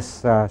containing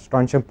this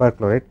strontium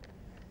perchlorate,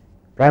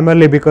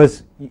 primarily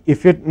because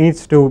if it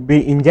needs to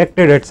be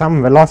injected at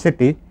some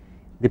velocity,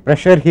 the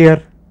pressure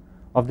here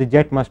of the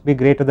jet must be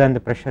greater than the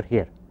pressure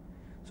here.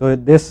 So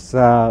this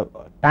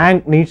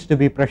tank needs to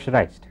be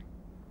pressurized,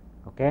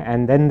 okay,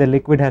 and then the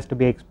liquid has to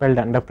be expelled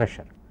under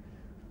pressure.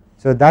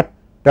 So that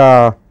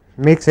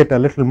makes it a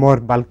little more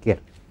bulkier.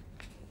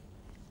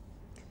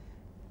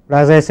 But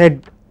as I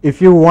said,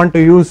 if you want to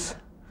use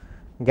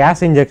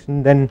gas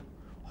injection, then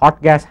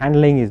hot gas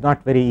handling is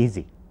not very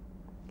easy.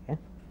 Okay.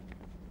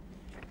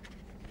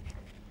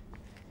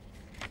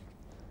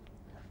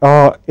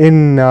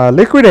 In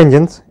liquid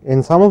engines,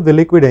 in some of the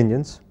liquid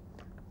engines,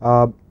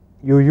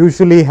 you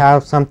usually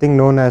have something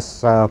known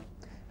as a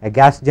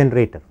gas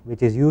generator,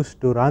 which is used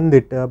to run the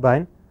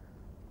turbine,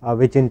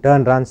 which in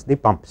turn runs the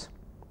pumps.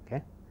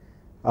 Okay.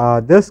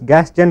 This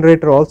gas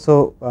generator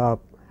also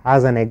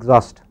has an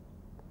exhaust,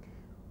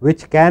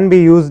 which can be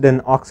used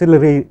in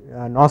auxiliary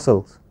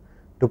nozzles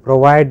to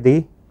provide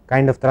the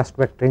kind of thrust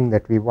vectoring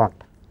that we want.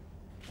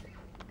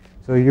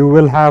 So you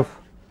will have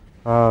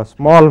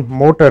small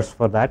motors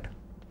for that.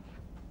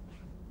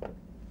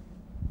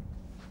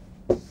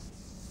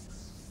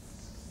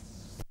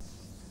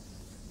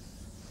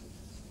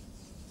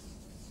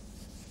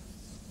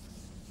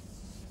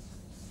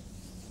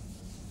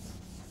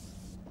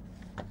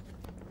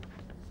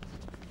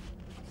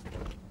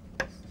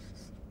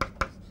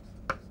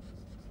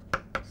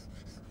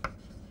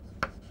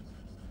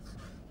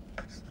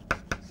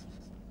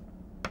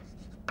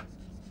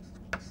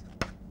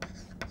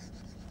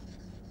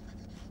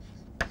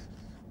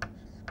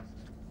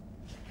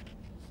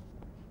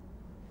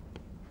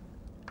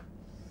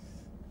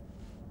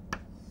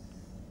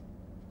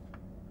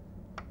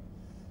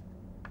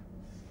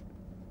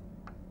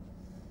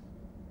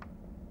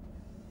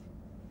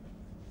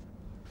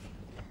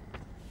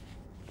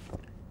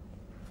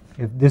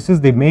 If this is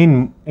the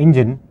main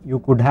engine, you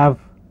could have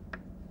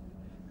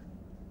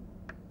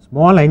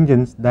small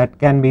engines that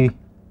can be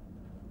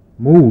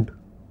moved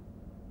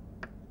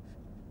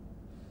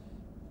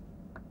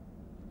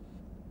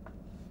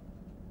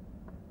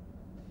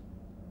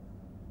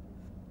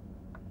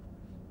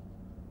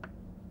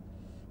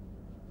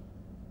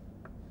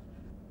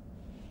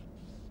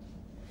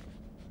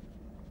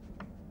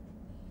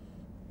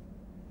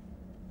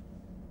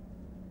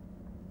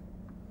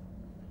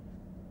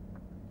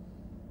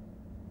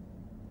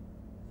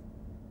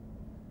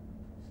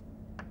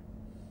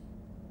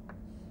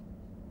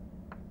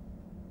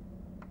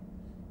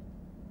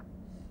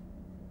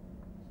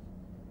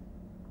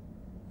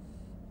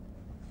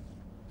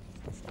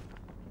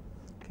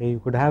you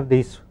could have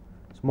these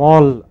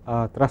small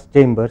thrust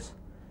chambers,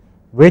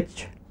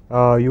 which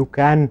you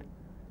can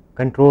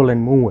control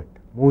and move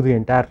the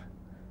entire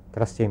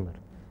thrust chamber.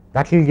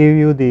 That will give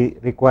you the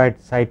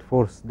required side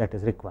force that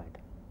is required.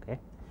 Okay.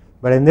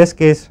 But in this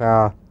case,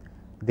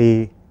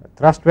 the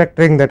thrust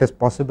vectoring that is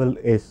possible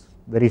is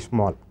very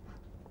small,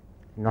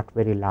 not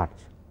very large.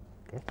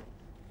 Okay.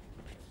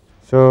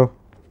 So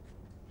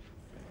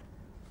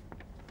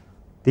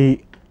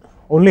the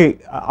only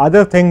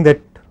other thing that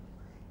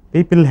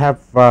people have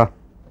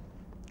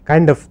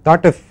kind of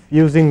thought of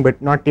using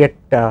but not yet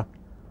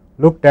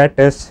looked at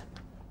is,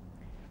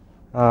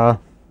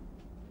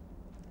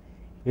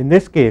 in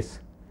this case,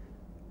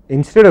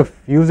 instead of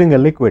using a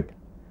liquid,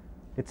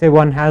 let us say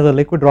one has a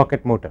liquid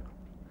rocket motor,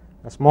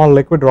 a small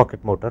liquid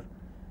rocket motor,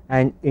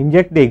 and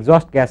inject the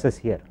exhaust gases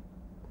here.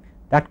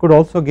 That could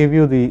also give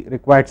you the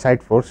required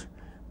side force,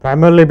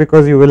 primarily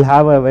because you will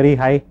have a very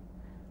high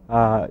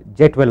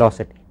jet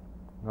velocity.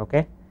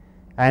 Okay.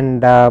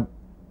 And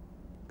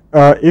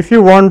if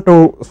you want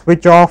to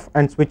switch off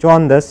and switch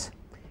on this,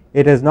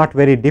 it is not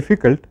very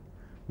difficult,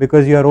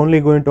 because you are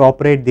only going to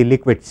operate the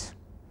liquids,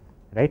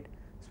 right.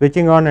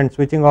 Switching on and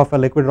switching off a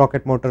liquid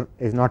rocket motor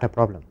is not a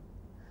problem,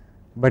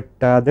 but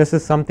this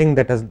is something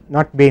that has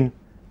not been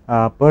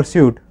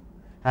pursued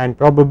and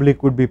probably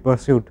could be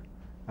pursued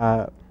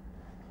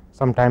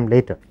sometime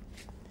later.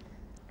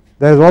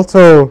 There is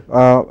also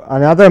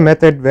another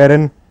method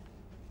wherein,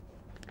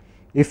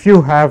 if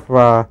you have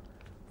 4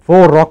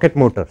 rocket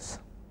motors,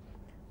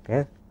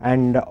 okay,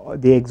 and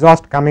the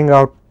exhaust coming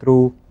out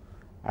through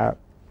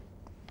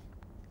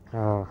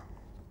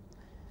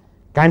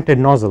canted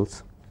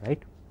nozzles,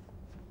 right,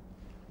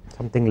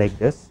 something like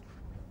this.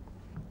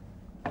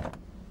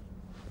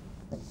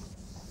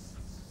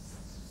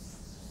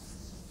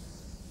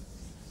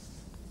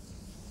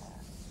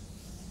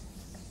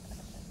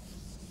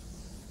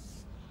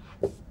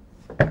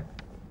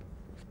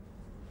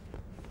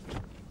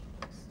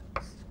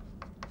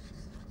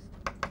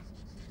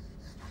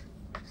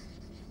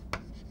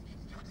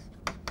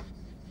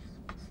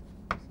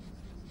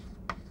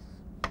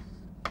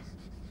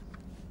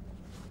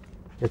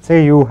 Let us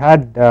say you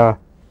had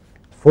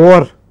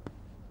 4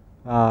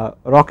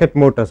 rocket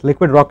motors,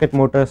 liquid rocket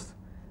motors,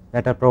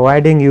 that are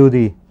providing you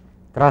the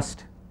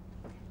thrust.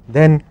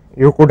 Then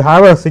you could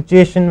have a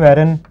situation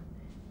wherein,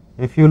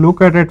 if you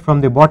look at it from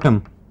the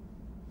bottom,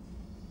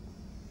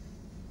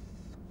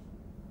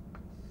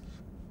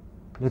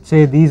 let us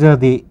say these are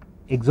the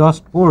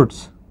exhaust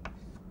ports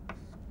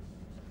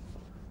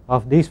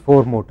of these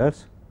 4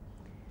 motors.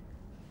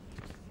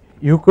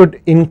 You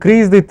could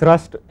increase the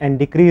thrust and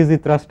decrease the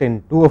thrust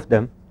in 2 of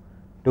them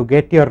to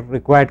get your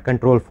required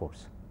control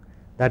force.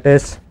 that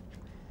is,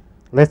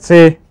 let us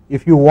say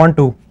if you want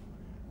to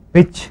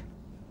pitch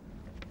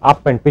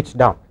up and pitch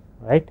down,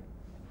 right.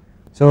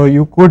 So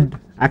you could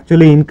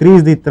actually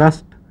increase the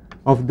thrust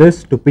of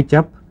this to pitch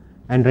up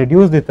and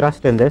reduce the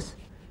thrust in this,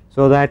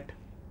 so that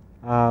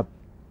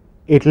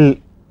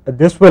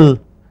this will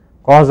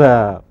cause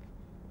a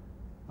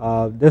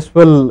this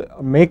will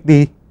make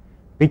the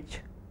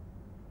pitch,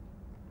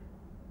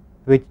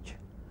 which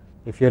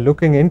if you are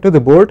looking into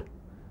the board,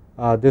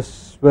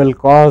 this will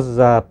cause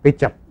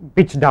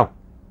pitch down.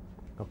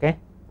 Okay.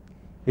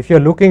 If you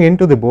are looking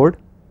into the board,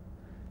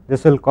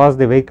 this will cause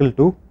the vehicle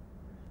to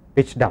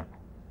pitch down.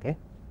 Okay.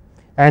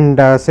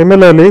 And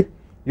similarly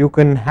you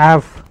can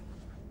have,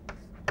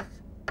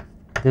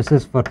 this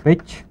is for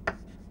pitch,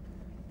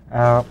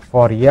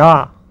 for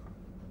yaw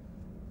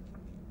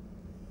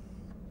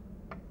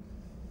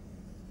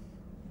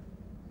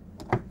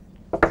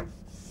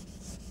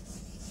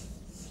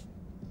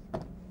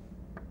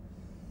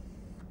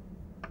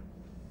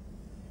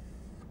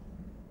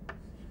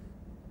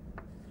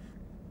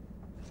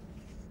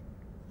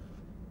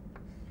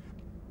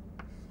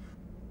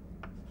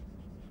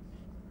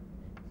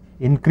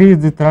increase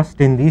the thrust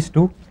in these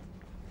two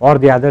or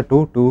the other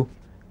two to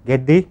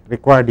get the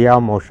required yaw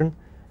motion.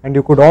 And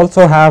you could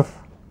also have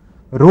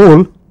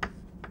roll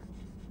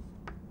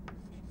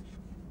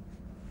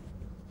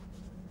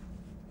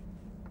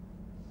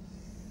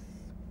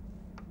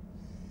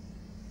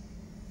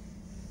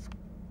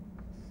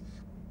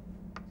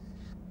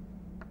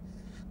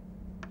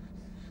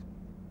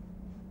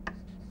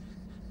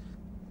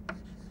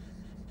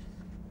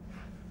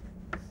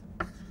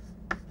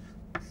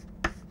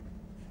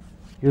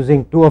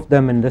using two of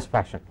them in this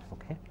fashion.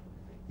 Okay.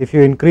 If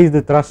you increase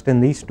the thrust in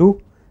these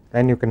two,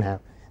 then you can have,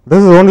 this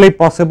is only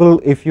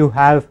possible if you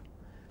have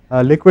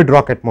a liquid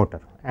rocket motor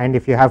and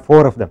if you have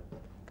 4 of them.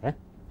 Okay.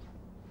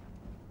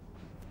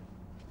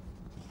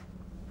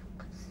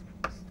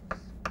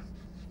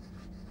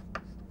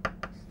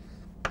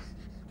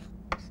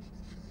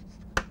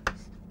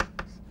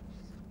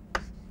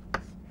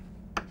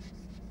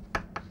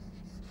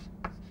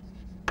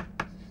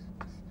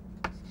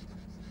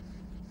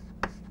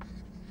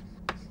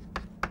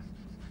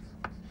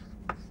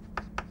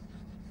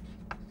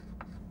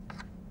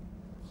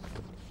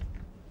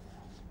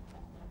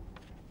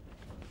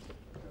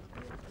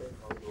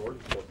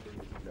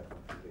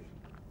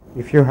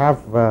 If you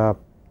have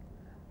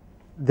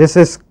this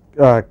is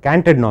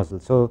canted nozzle,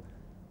 so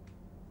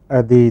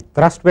the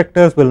thrust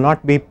vectors will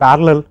not be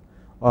parallel,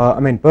 I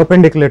mean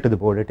perpendicular to the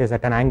board, it is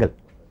at an angle.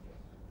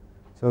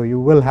 So you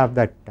will have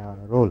that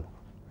roll.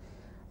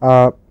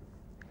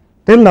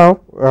 Till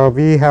now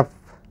we have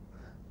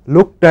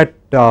looked at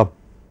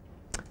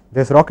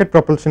this rocket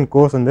propulsion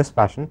course in this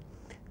fashion,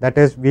 that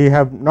is, we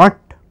have not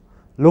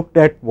looked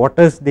at what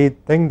is the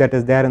thing that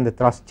is there in the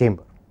thrust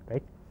chamber.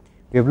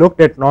 We have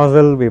looked at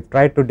nozzle, we have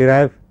tried to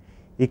derive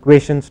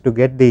equations to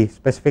get the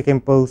specific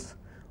impulse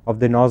of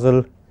the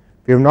nozzle.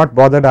 We have not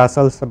bothered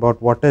ourselves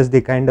about what is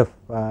the kind of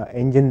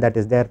engine that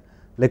is there,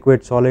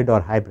 liquid, solid or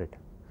hybrid.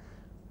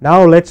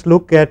 Now let us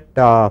look at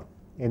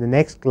in the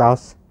next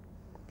class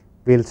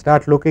we will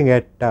start looking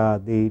at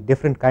the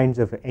different kinds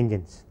of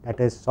engines,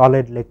 that is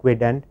solid,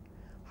 liquid and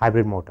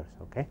hybrid motors.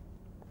 Okay.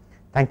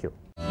 Thank you.